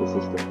make the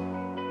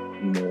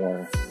system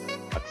more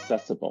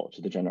accessible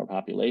to the general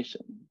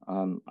population,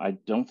 I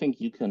don't think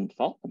you can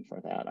fault them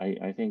for that.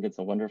 I think it's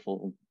a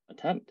wonderful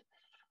attempt,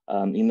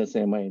 in the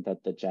same way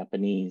that the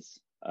Japanese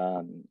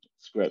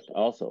script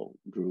also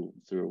grew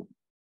through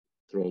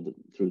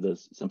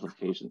this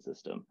simplification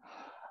system.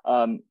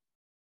 On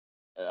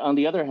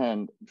the other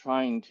hand,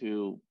 trying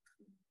to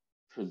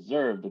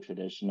preserve the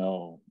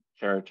traditional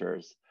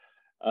characters,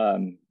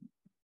 I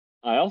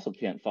also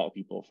can't fault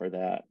people for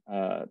that,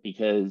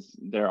 because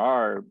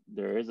there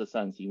is a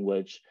sense in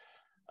which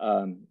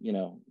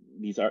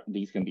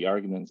these can be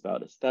arguments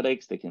about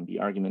aesthetics, they can be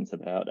arguments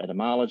about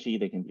etymology,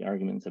 they can be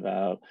arguments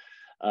about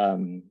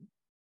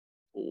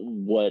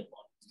what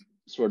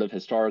sort of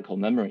historical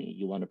memory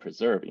you want to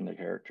preserve in the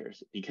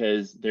characters,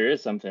 because there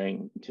is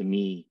something, to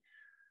me,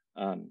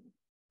 a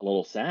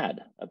little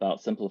sad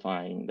about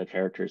simplifying the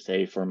characters,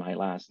 say for my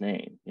last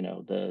name,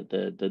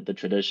 the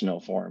traditional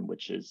form,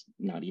 which is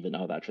not even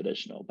all that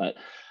traditional, but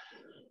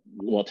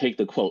we'll take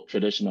the quote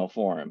traditional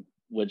form,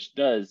 which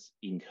does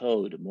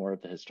encode more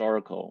of the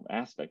historical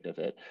aspect of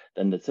it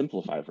than the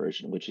simplified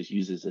version, which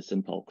uses a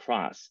simple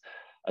cross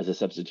as a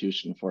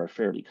substitution for a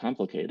fairly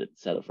complicated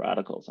set of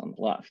radicals on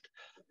the left.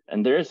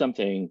 And there is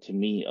something, to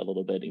me, a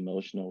little bit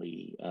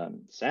emotionally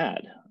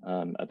sad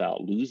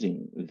about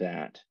losing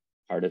that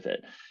part of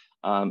it.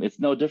 It's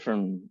no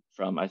different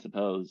from, I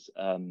suppose,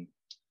 during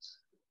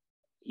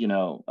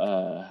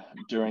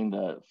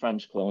the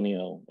French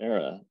colonial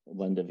era,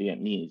 when the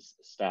Vietnamese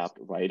stopped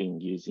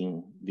writing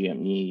using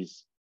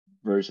Vietnamese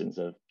versions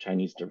of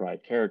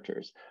Chinese-derived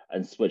characters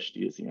and switched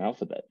using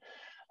alphabet.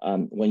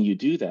 When you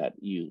do that,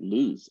 you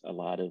lose a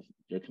lot of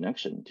your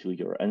connection to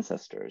your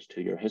ancestors,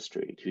 to your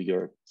history, to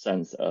your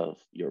sense of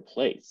your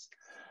place.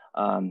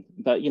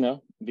 But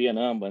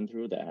Vietnam went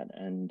through that,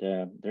 and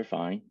they're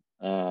fine.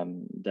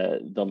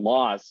 The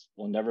loss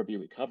will never be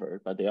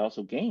recovered, but they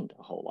also gained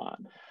a whole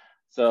lot.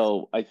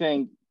 So I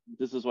think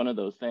this is one of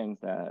those things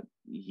that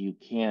you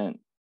can't,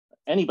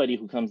 anybody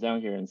who comes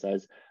down here and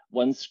says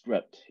one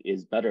script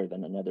is better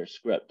than another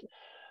script,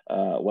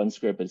 one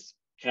script is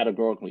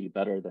categorically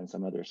better than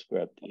some other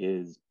script,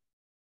 is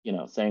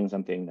saying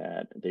something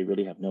that they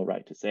really have no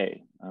right to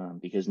say,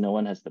 because no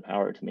one has the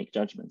power to make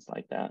judgments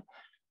like that.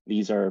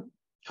 These are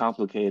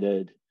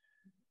complicated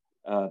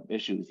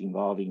issues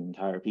involving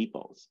entire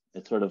peoples.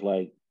 It's sort of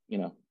like,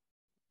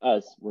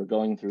 us, we're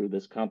going through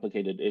this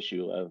complicated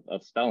issue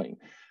of spelling.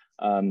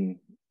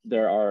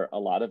 There are a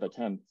lot of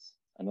attempts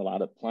and a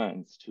lot of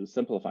plans to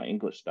simplify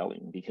English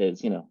spelling,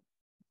 because,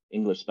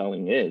 English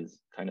spelling is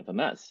kind of a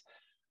mess.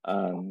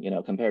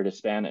 Compared to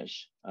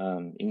Spanish,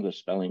 English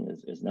spelling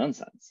is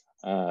nonsense.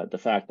 The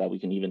fact that we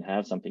can even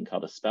have something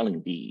called a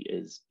spelling bee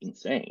is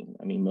insane.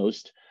 I mean,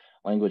 most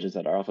languages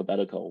that are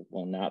alphabetical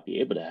will not be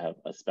able to have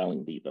a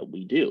spelling bee, but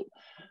we do,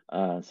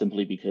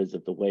 simply because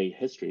of the way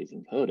history is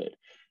encoded.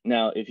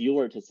 Now, if you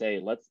were to say,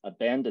 let's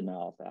abandon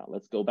all of that,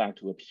 let's go back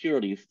to a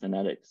purely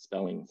phonetic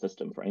spelling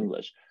system for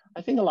English,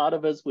 I think a lot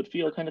of us would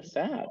feel kind of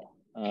sad,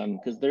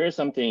 because there is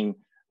something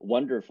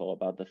wonderful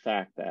about the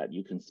fact that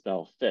you can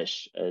spell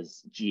fish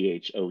as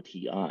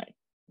G-H-O-T-I,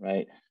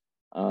 right?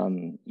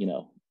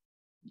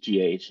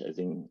 G-H as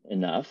in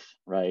enough,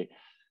 right?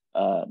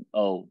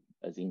 O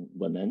as in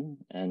women,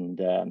 and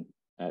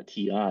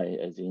T-I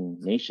as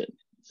in nation.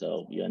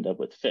 So you end up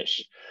with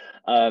fish.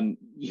 I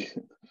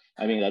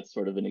mean, that's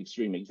sort of an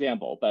extreme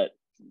example, but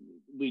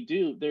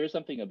there is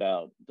something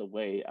about the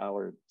way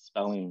our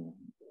spelling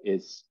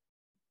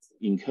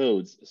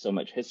encodes so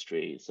much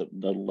history. So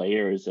the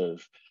layers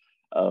of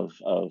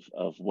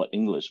what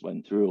English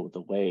went through,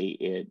 the way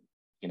it,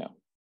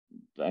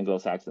 the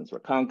Anglo-Saxons were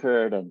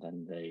conquered, and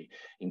then they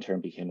in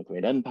turn became a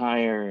great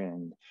empire,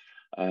 and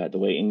the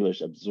way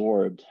English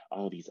absorbed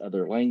all these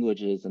other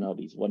languages and all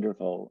these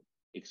wonderful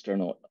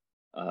external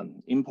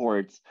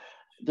imports.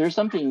 There's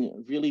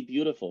something really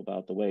beautiful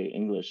about the way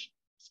English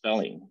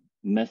spelling,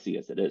 messy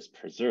as it is,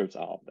 preserves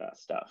all of that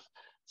stuff.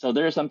 So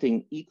there's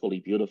something equally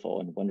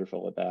beautiful and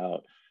wonderful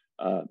about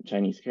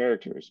Chinese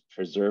characters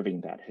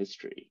preserving that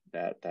history,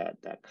 that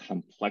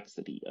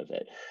complexity of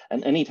it.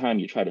 And anytime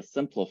you try to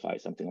simplify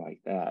something like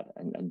that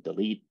and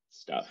delete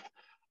stuff,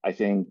 I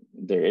think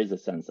there is a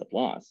sense of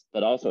loss,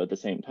 but also at the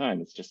same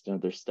time, it's just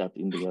another step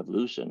in the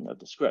evolution of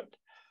the script.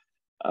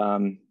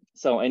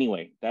 So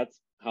anyway, that's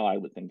how I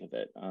would think of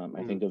it.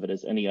 I think of it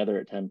as any other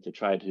attempt to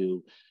try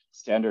to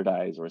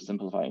standardize or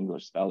simplify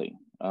English spelling.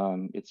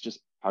 It's just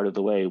part of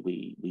the way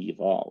we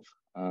evolve.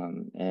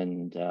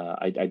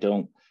 I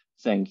don't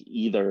think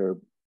either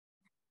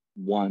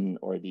one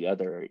or the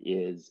other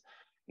is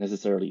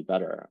necessarily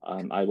better.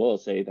 I will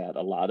say that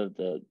a lot of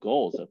the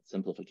goals of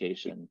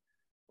simplification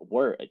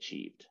were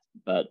achieved,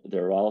 but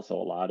there are also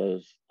a lot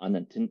of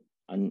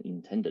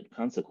unintended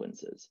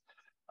consequences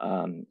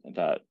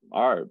that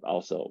are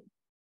also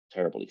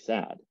terribly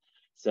sad.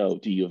 So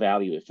do you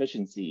value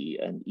efficiency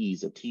and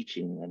ease of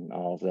teaching and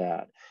all of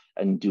that?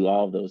 And do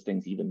all of those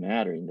things even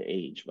matter in the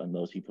age when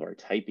most people are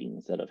typing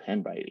instead of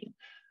handwriting?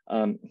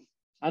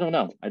 I don't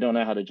know. I don't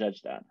know how to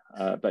judge that.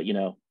 But, you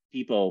know,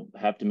 people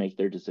have to make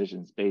their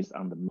decisions based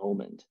on the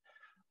moment.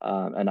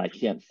 And I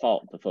can't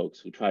fault the folks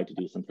who tried to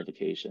do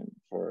simplification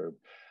for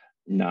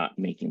not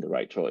making the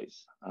right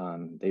choice.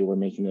 They were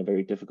making a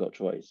very difficult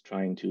choice,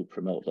 trying to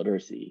promote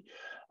literacy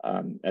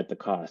at the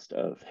cost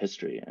of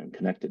history and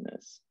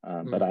connectedness.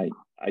 But I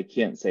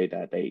can't say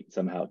that they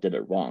somehow did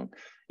it wrong.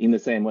 In the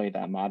same way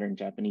that modern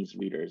Japanese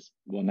readers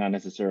will not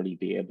necessarily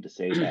be able to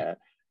say that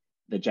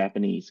the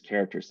Japanese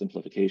character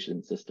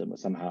simplification system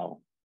was somehow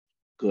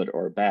good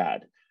or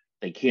bad.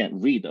 They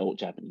can't read the old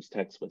Japanese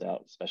text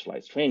without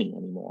specialized training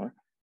anymore.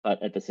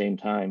 But at the same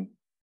time,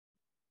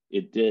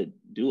 it did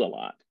do a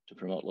lot to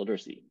promote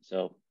literacy.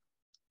 So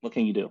what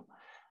can you do?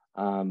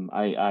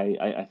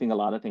 I think a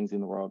lot of things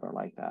in the world are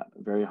like that.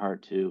 Very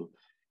hard to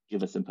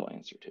give a simple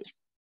answer to.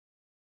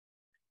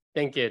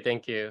 Thank you.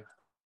 Thank you.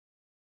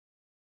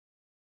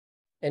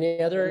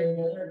 Any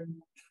other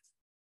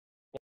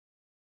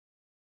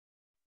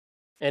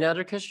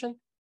question?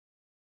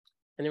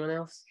 Anyone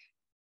else?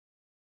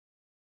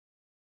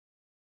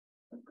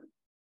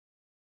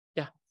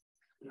 Yeah.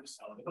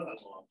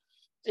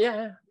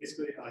 Yeah.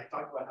 Basically, I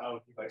talked about how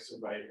he likes to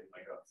write in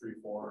like a free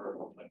form,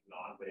 like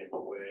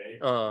non-label way.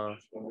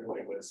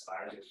 Wondering what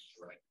inspires you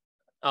to write.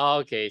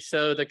 Okay,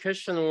 so the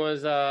question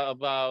was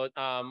about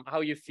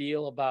how you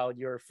feel about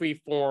your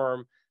free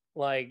form,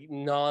 like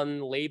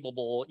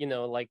non-labelable, you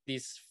know, like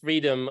this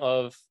freedom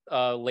of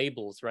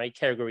labels, right?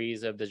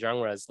 Categories of the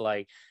genres,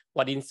 like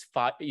what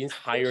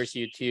inspires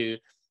you to,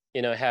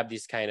 you know, have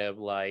this kind of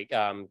like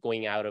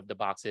going out of the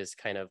boxes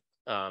kind of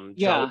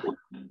yeah. Genre.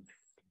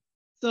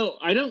 So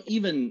I don't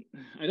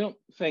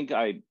think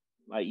I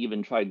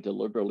even tried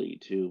deliberately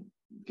to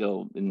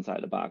go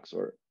inside a box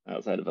or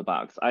outside of a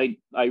box. I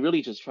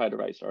really just try to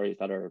write stories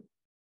that are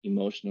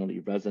emotionally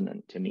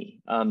resonant to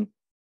me.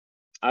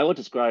 I would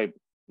describe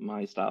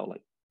my style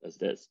like as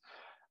this.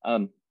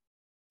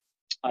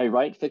 I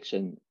write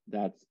fiction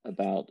that's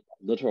about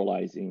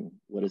literalizing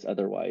what is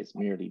otherwise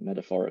merely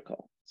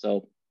metaphorical.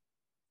 So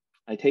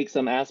I take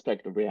some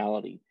aspect of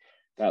reality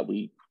that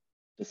we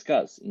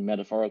discuss in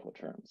metaphorical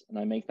terms, and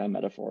I make that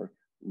metaphor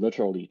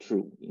literally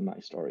true in my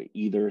story,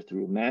 either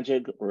through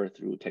magic or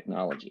through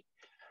technology.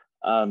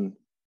 And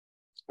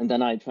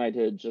then I try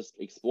to just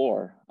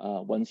explore,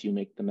 once you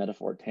make the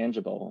metaphor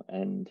tangible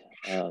and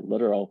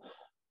literal,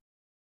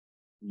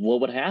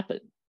 what would happen?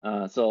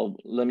 So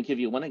let me give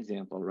you one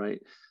example,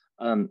 right?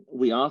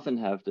 We often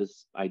have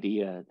this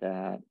idea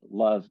that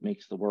love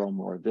makes the world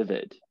more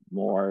vivid,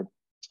 more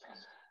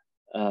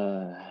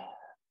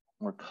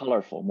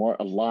colorful, more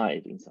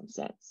alive in some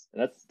sense.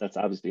 That's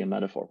obviously a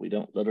metaphor. We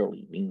don't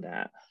literally mean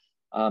that.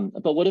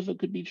 But what if it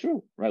could be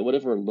true, right? What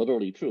if we're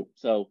literally true?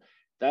 So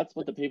that's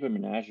what the Paper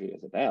Menagerie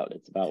is about.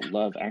 It's about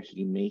love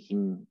actually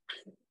making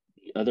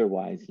the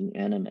otherwise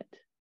inanimate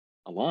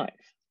alive.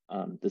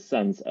 The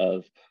sense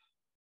of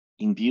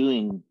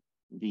imbuing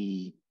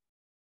the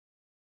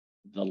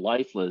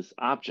lifeless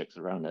objects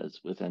around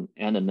us with an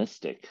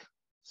animistic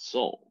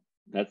soul.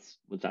 That's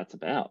what that's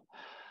about.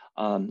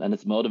 And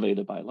it's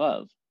motivated by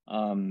love.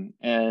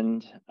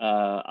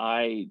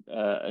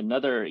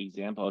 Another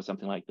example of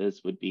something like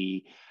this would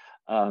be,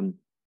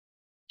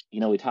 you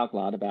know, we talk a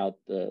lot about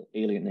the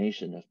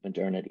alienation of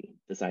modernity,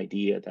 this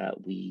idea that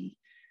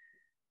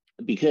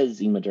because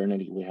in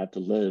modernity, we have to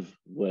live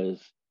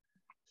with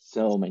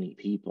so many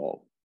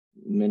people,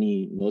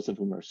 most of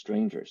whom are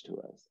strangers to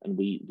us. And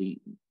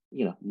we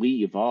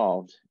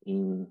evolved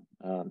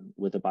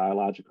with a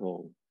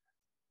biological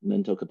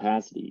mental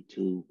capacity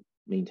to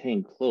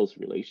maintain close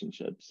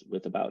relationships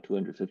with about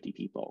 250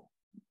 people,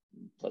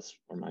 plus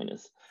or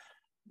minus.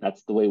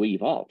 That's the way we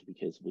evolved,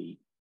 because we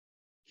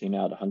came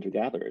out of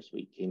hunter-gatherers,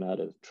 we came out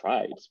of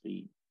tribes.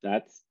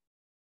 That's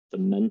the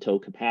mental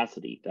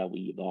capacity that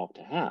we evolved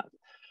to have.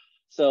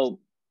 So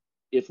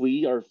if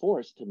we are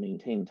forced to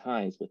maintain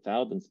ties with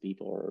thousands of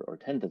people or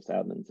tens of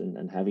thousands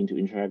and having to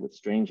interact with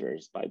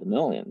strangers by the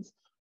millions,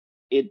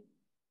 it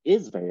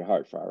is very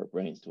hard for our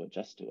brains to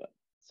adjust to it.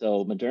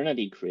 So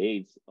modernity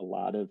creates a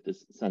lot of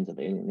this sense of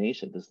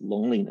alienation, this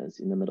loneliness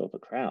in the middle of a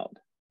crowd,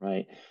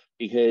 right?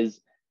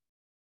 Because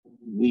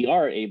we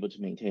are able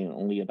to maintain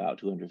only about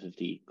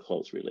 250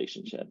 close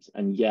relationships.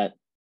 And yet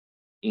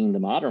in the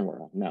modern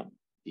world, no,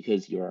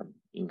 because you're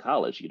in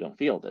college, you don't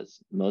feel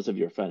this. Most of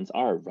your friends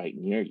are right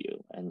near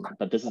you.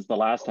 But this is the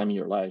last time in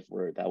your life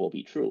where that will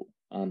be true.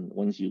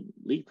 Once you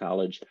leave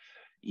college,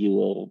 you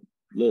will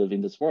live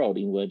in this world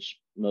in which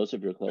most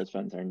of your close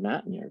friends are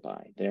not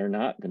nearby. They're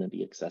not going to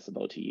be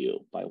accessible to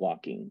you by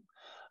walking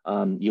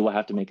You will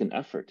have to make an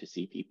effort to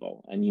see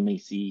people, and you may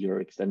see your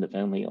extended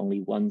family only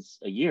once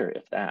a year,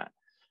 if that.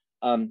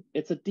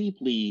 It's a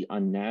deeply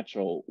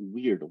unnatural,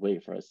 weird way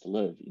for us to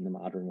live in the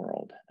modern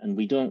world, and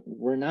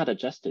we're not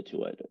adjusted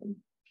to it,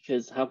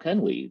 because how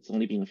can we? It's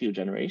only been a few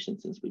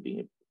generations since we've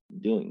been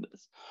doing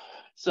this.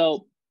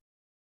 So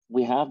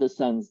we have the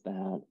sense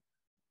that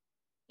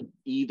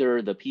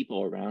either the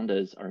people around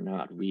us are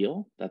not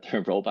real, that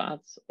they're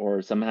robots,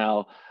 or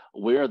somehow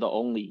we're the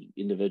only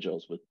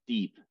individuals with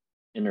deep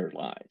inner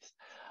lives.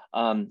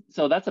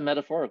 So that's a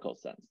metaphorical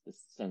sense, this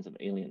sense of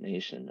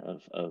alienation,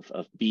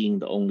 of being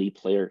the only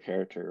player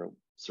character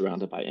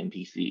surrounded by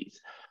NPCs.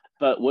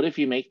 But what if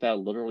you make that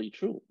literally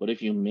true? What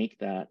if you make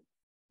that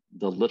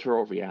the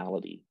literal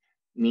reality?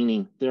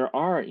 Meaning there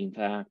are, in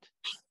fact,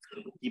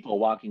 people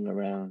walking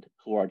around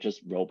who are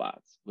just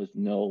robots with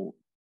no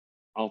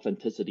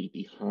authenticity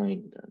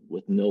behind them,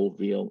 with no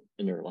real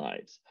inner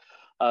lives.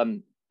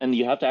 And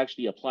you have to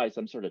actually apply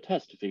some sort of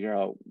test to figure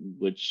out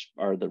which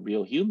are the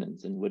real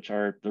humans and which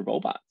are the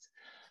robots.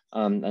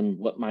 And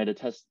what might a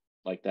test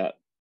like that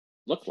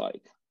look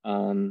like?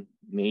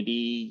 Maybe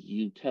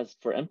you test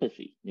for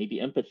empathy. Maybe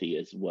empathy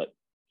is what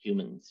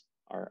humans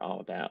are all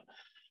about.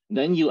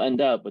 Then you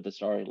end up with a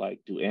story like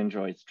Do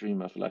Androids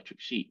Dream of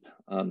Electric Sheep,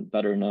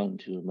 better known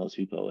to most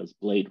people as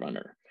Blade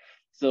Runner.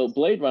 So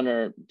Blade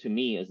Runner, to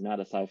me, is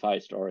not a sci-fi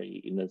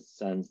story in the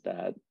sense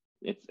that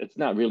it's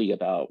not really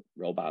about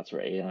robots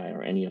or AI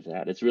or any of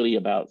that. It's really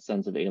about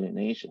sense of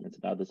alienation. It's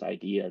about this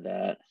idea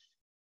that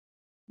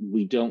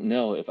we don't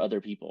know if other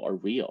people are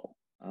real,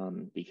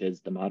 because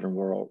the modern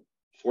world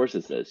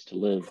forces us to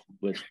live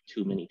with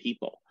too many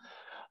people.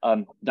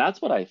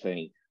 That's what I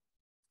think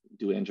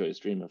Do Androids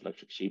Dream of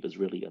Electric Sheep is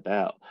really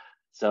about.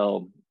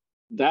 So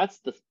that's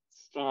the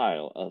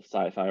style of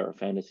sci-fi or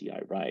fantasy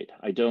I write.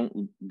 I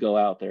don't go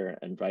out there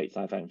and write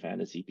sci-fi and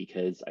fantasy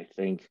because I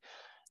think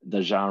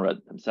the genre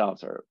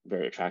themselves are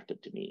very attractive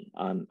to me.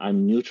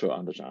 I'm neutral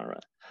on the genre.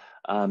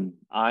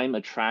 I'm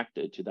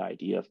attracted to the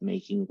idea of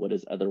making what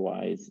is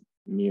otherwise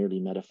merely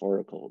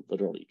metaphorical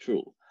literally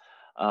true.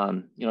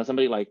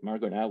 Somebody like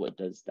Margaret Atwood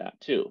does that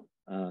too.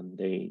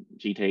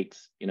 She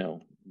takes,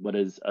 what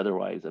is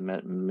otherwise a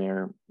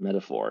mere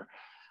metaphor,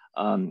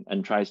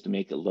 and tries to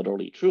make it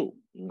literally true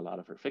in a lot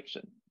of her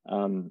fiction.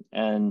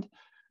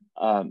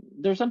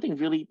 There's something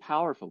really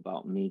powerful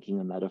about making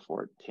a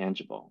metaphor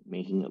tangible,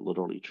 making it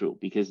literally true,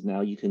 because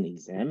now you can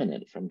examine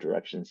it from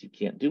directions you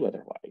can't do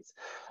otherwise.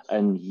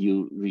 And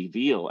you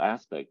reveal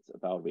aspects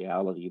about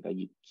reality that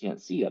you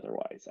can't see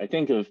otherwise. I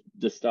think of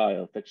this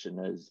style of fiction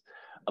as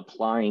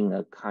applying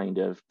a kind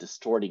of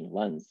distorting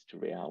lens to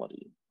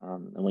reality.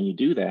 And when you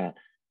do that,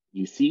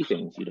 you see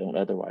things you don't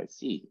otherwise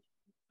see.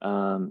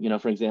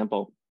 For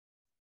example,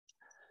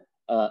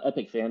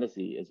 epic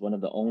fantasy is one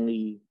of the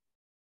only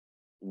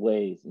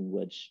ways in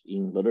which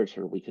in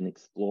literature we can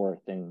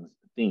explore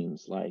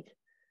themes like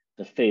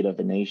the fate of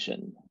a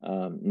nation,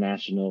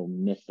 national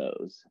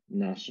mythos,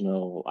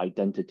 national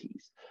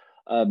identities.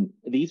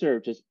 These are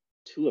just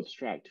too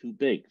abstract, too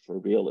big for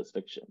realist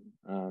fiction.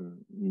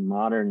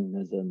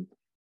 Modernism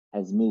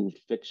has moved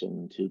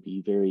fiction to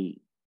be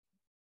very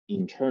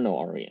internal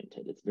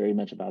oriented. It's very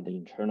much about the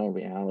internal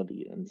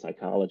reality and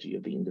psychology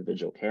of the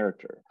individual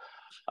character.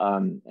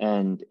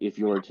 And if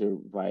you were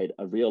to write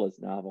a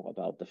realist novel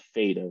about the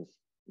fate of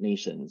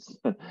nations,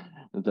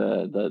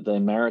 the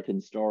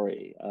American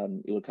story,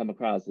 it would come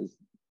across as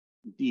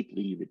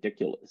deeply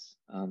ridiculous.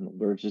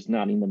 We're just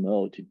not in the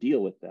mode to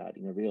deal with that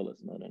in a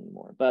realist mode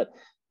anymore. But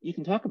you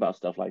can talk about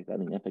stuff like that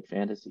in epic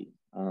fantasy,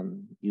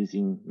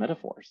 using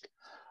metaphors.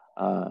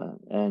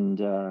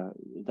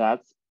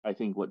 That's, I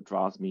think, what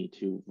draws me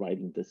to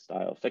writing this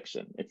style of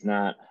fiction. It's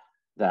not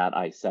that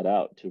I set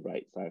out to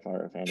write sci-fi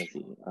or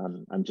fantasy.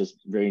 I'm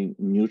just very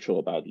neutral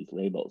about these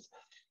labels.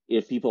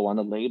 If people want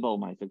to label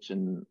my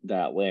fiction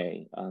that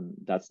way,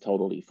 that's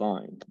totally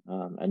fine,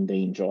 and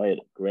they enjoy it,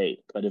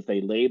 great. But if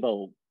they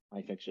label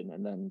my fiction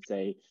and then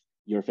say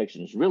your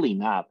fiction is really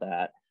not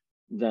that,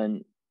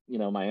 then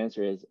my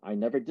answer is I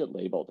never did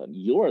label them.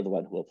 You're the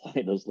one who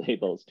applied those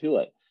labels to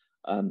it.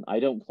 I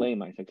don't claim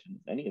my fiction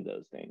is any of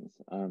those things.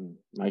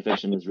 My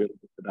fiction is really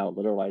about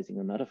literalizing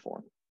a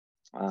metaphor,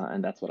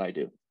 and that's what I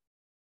do.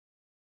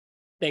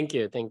 Thank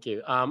you.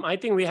 I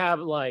think we have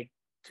like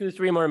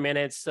 2-3 more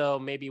minutes, so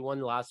maybe one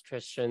last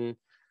question.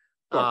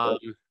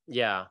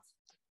 Yeah.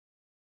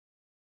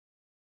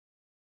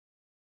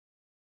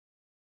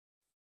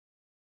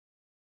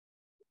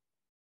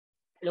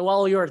 And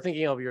while you're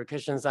thinking of your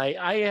questions,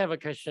 I have a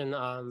question.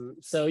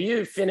 So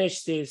you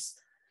finished this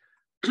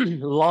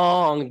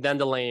long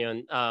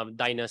Dandelion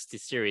Dynasty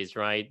series,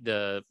 right?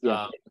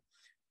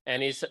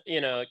 And it's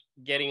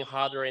getting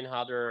harder and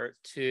harder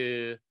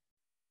to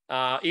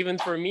even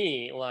for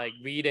me, like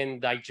read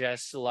and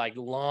digest like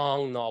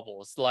long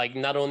novels, like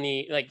not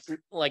only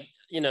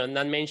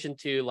not mentioned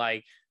to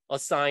like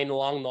assign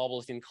long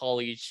novels in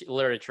college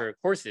literature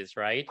courses,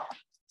 right?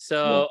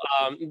 So,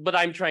 but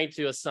I'm trying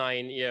to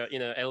assign,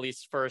 at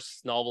least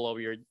first novel of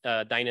your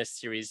Dynasty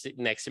series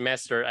next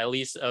semester, at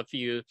least a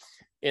few,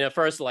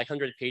 first like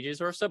 100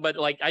 pages or so. But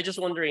like, I just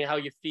wondering how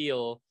you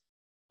feel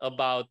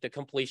about the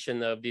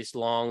completion of this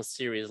long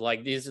series,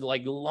 like this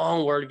like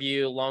long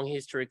worldview, long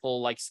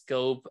historical like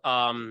scope,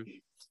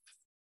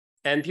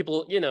 and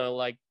people, you know,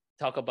 like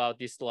talk about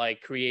this like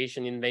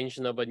creation,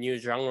 invention of a new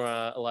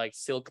genre like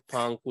silk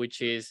punk,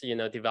 which is, you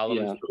know,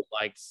 development through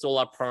like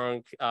solar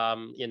punk,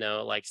 you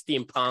know, like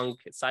steampunk,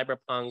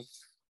 cyberpunk.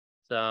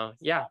 So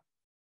yeah.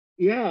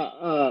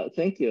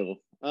 Thank you.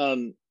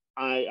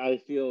 I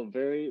feel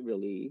very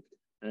relieved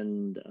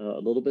and a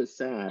little bit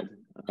sad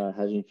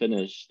having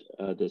finished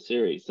the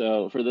series.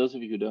 So for those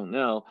of you who don't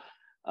know,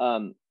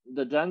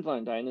 the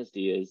Danzan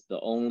Dynasty is the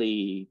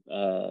only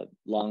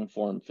long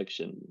form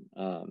fiction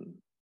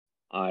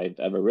I've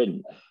ever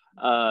written.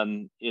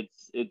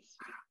 It's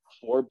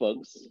 4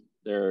 books.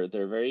 They're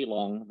very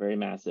long, very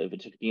massive.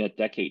 It took me a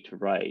decade to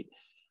write.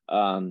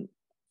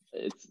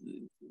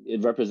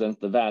 It represents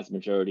the vast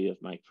majority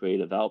of my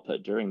creative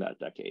output during that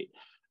decade.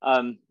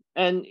 And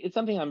it's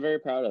something I'm very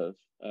proud of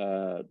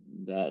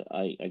that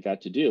I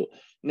got to do.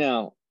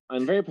 Now,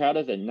 I'm very proud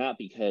of it, not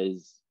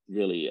because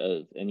really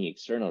of any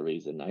external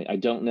reason. I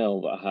don't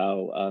know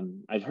how,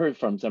 I've heard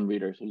from some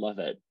readers who love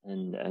it,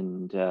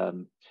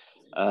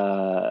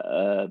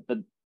 but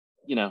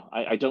you know,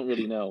 I don't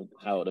really know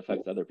how it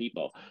affects other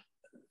people.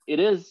 It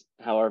is,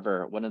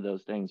 however, one of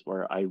those things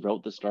where I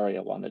wrote the story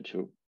I wanted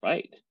to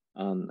write,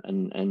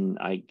 and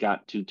I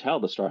got to tell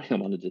the story I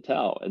wanted to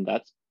tell, and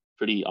that's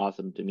pretty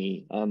awesome to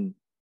me.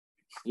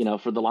 You know,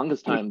 for the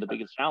longest time, the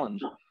biggest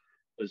challenge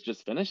was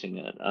just finishing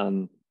it.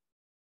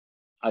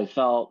 I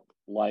felt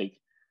like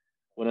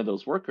one of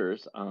those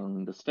workers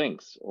on the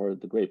Sphinx or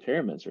the Great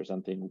Pyramids or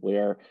something,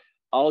 where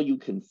all you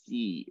can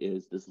see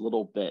is this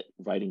little bit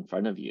right in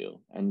front of you,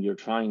 and you're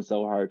trying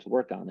so hard to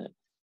work on it,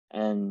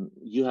 and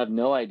you have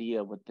no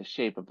idea what the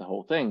shape of the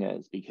whole thing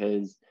is,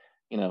 because,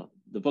 you know,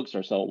 the books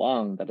are so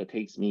long that it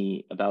takes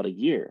me about a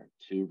year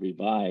to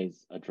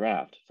revise a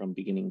draft from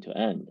beginning to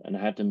end, and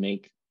I have to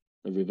make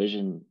the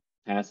revision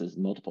passes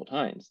multiple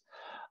times.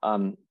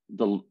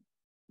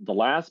 The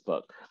last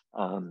book,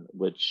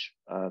 which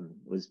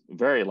was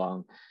very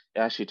long,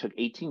 it actually took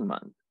 18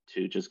 months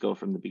to just go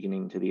from the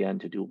beginning to the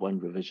end to do one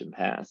revision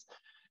pass.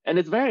 And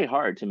it's very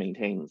hard to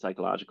maintain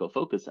psychological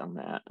focus on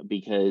that,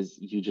 because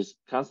you just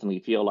constantly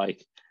feel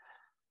like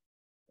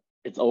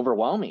it's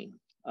overwhelming.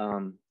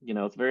 You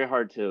know, it's very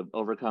hard to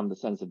overcome the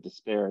sense of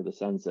despair, the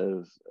sense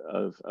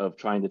of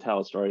trying to tell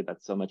a story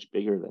that's so much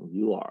bigger than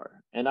you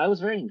are. And I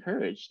was very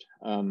encouraged,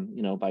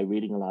 you know, by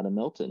reading a lot of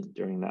Milton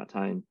during that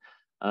time.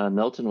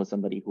 Milton was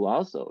somebody who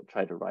also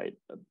tried to write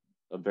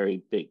a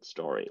very big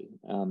story,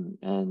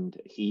 and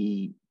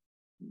he,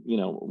 you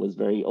know, was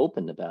very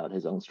open about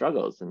his own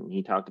struggles, and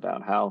he talked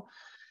about how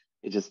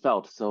it just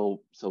felt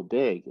so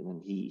big,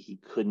 and he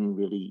couldn't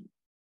really,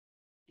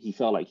 he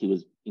felt like he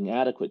was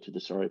inadequate to the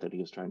story that he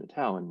was trying to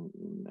tell,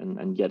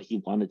 and yet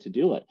he wanted to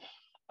do it.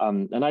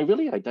 And I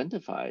really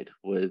identified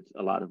with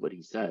a lot of what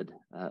he said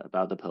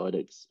about the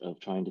poetics of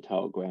trying to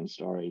tell a grand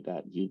story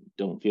that you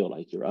don't feel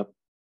like you're up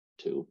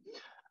to.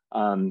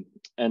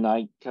 And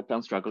I kept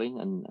on struggling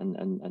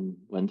and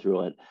went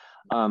through it.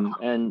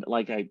 And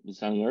like I was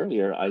saying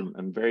earlier,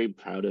 I'm very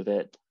proud of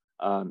it.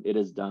 It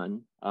is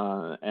done.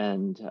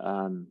 And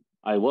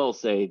I will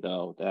say,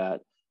 though,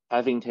 that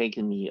having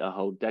taken me a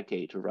whole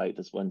decade to write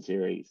this one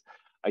series,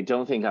 I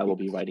don't think I will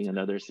be writing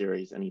another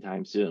series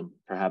anytime soon,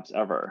 perhaps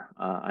ever.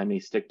 I may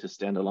stick to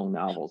standalone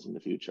novels in the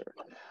future.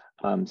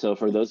 So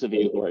for those of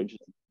you who are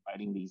interested in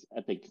writing these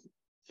epic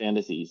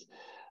fantasies,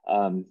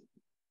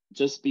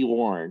 just be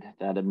warned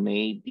that it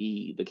may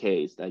be the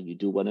case that you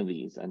do one of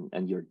these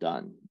and you're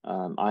done.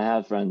 I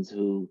have friends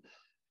who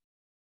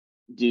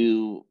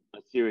do a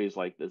series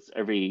like this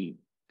every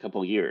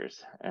couple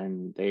years,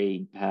 and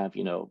they have,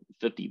 you know,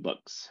 50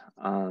 books.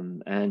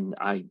 And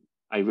I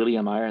really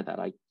admire that.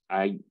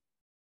 I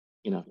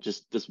you know,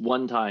 just this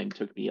one time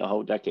took me a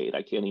whole decade.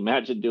 I can't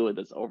imagine doing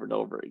this over and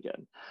over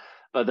again.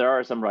 But there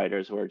are some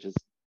writers who are just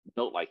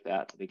built like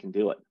that. They can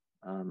do it.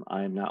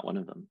 I am not one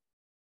of them.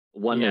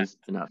 One is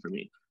enough for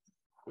me.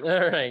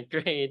 All right,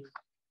 great.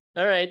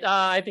 All right,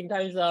 I think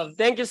time's up.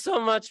 Thank you so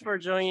much for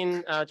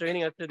joining us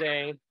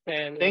today.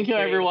 And thank you,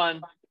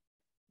 everyone.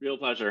 Real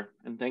pleasure.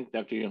 And thank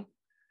Dr. Yu.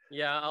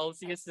 Yeah, I'll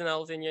see you soon.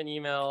 I'll send you an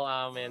email.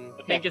 And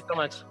thank you so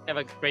much. Have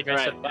a great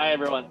rest of the day. Bye,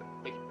 everyone.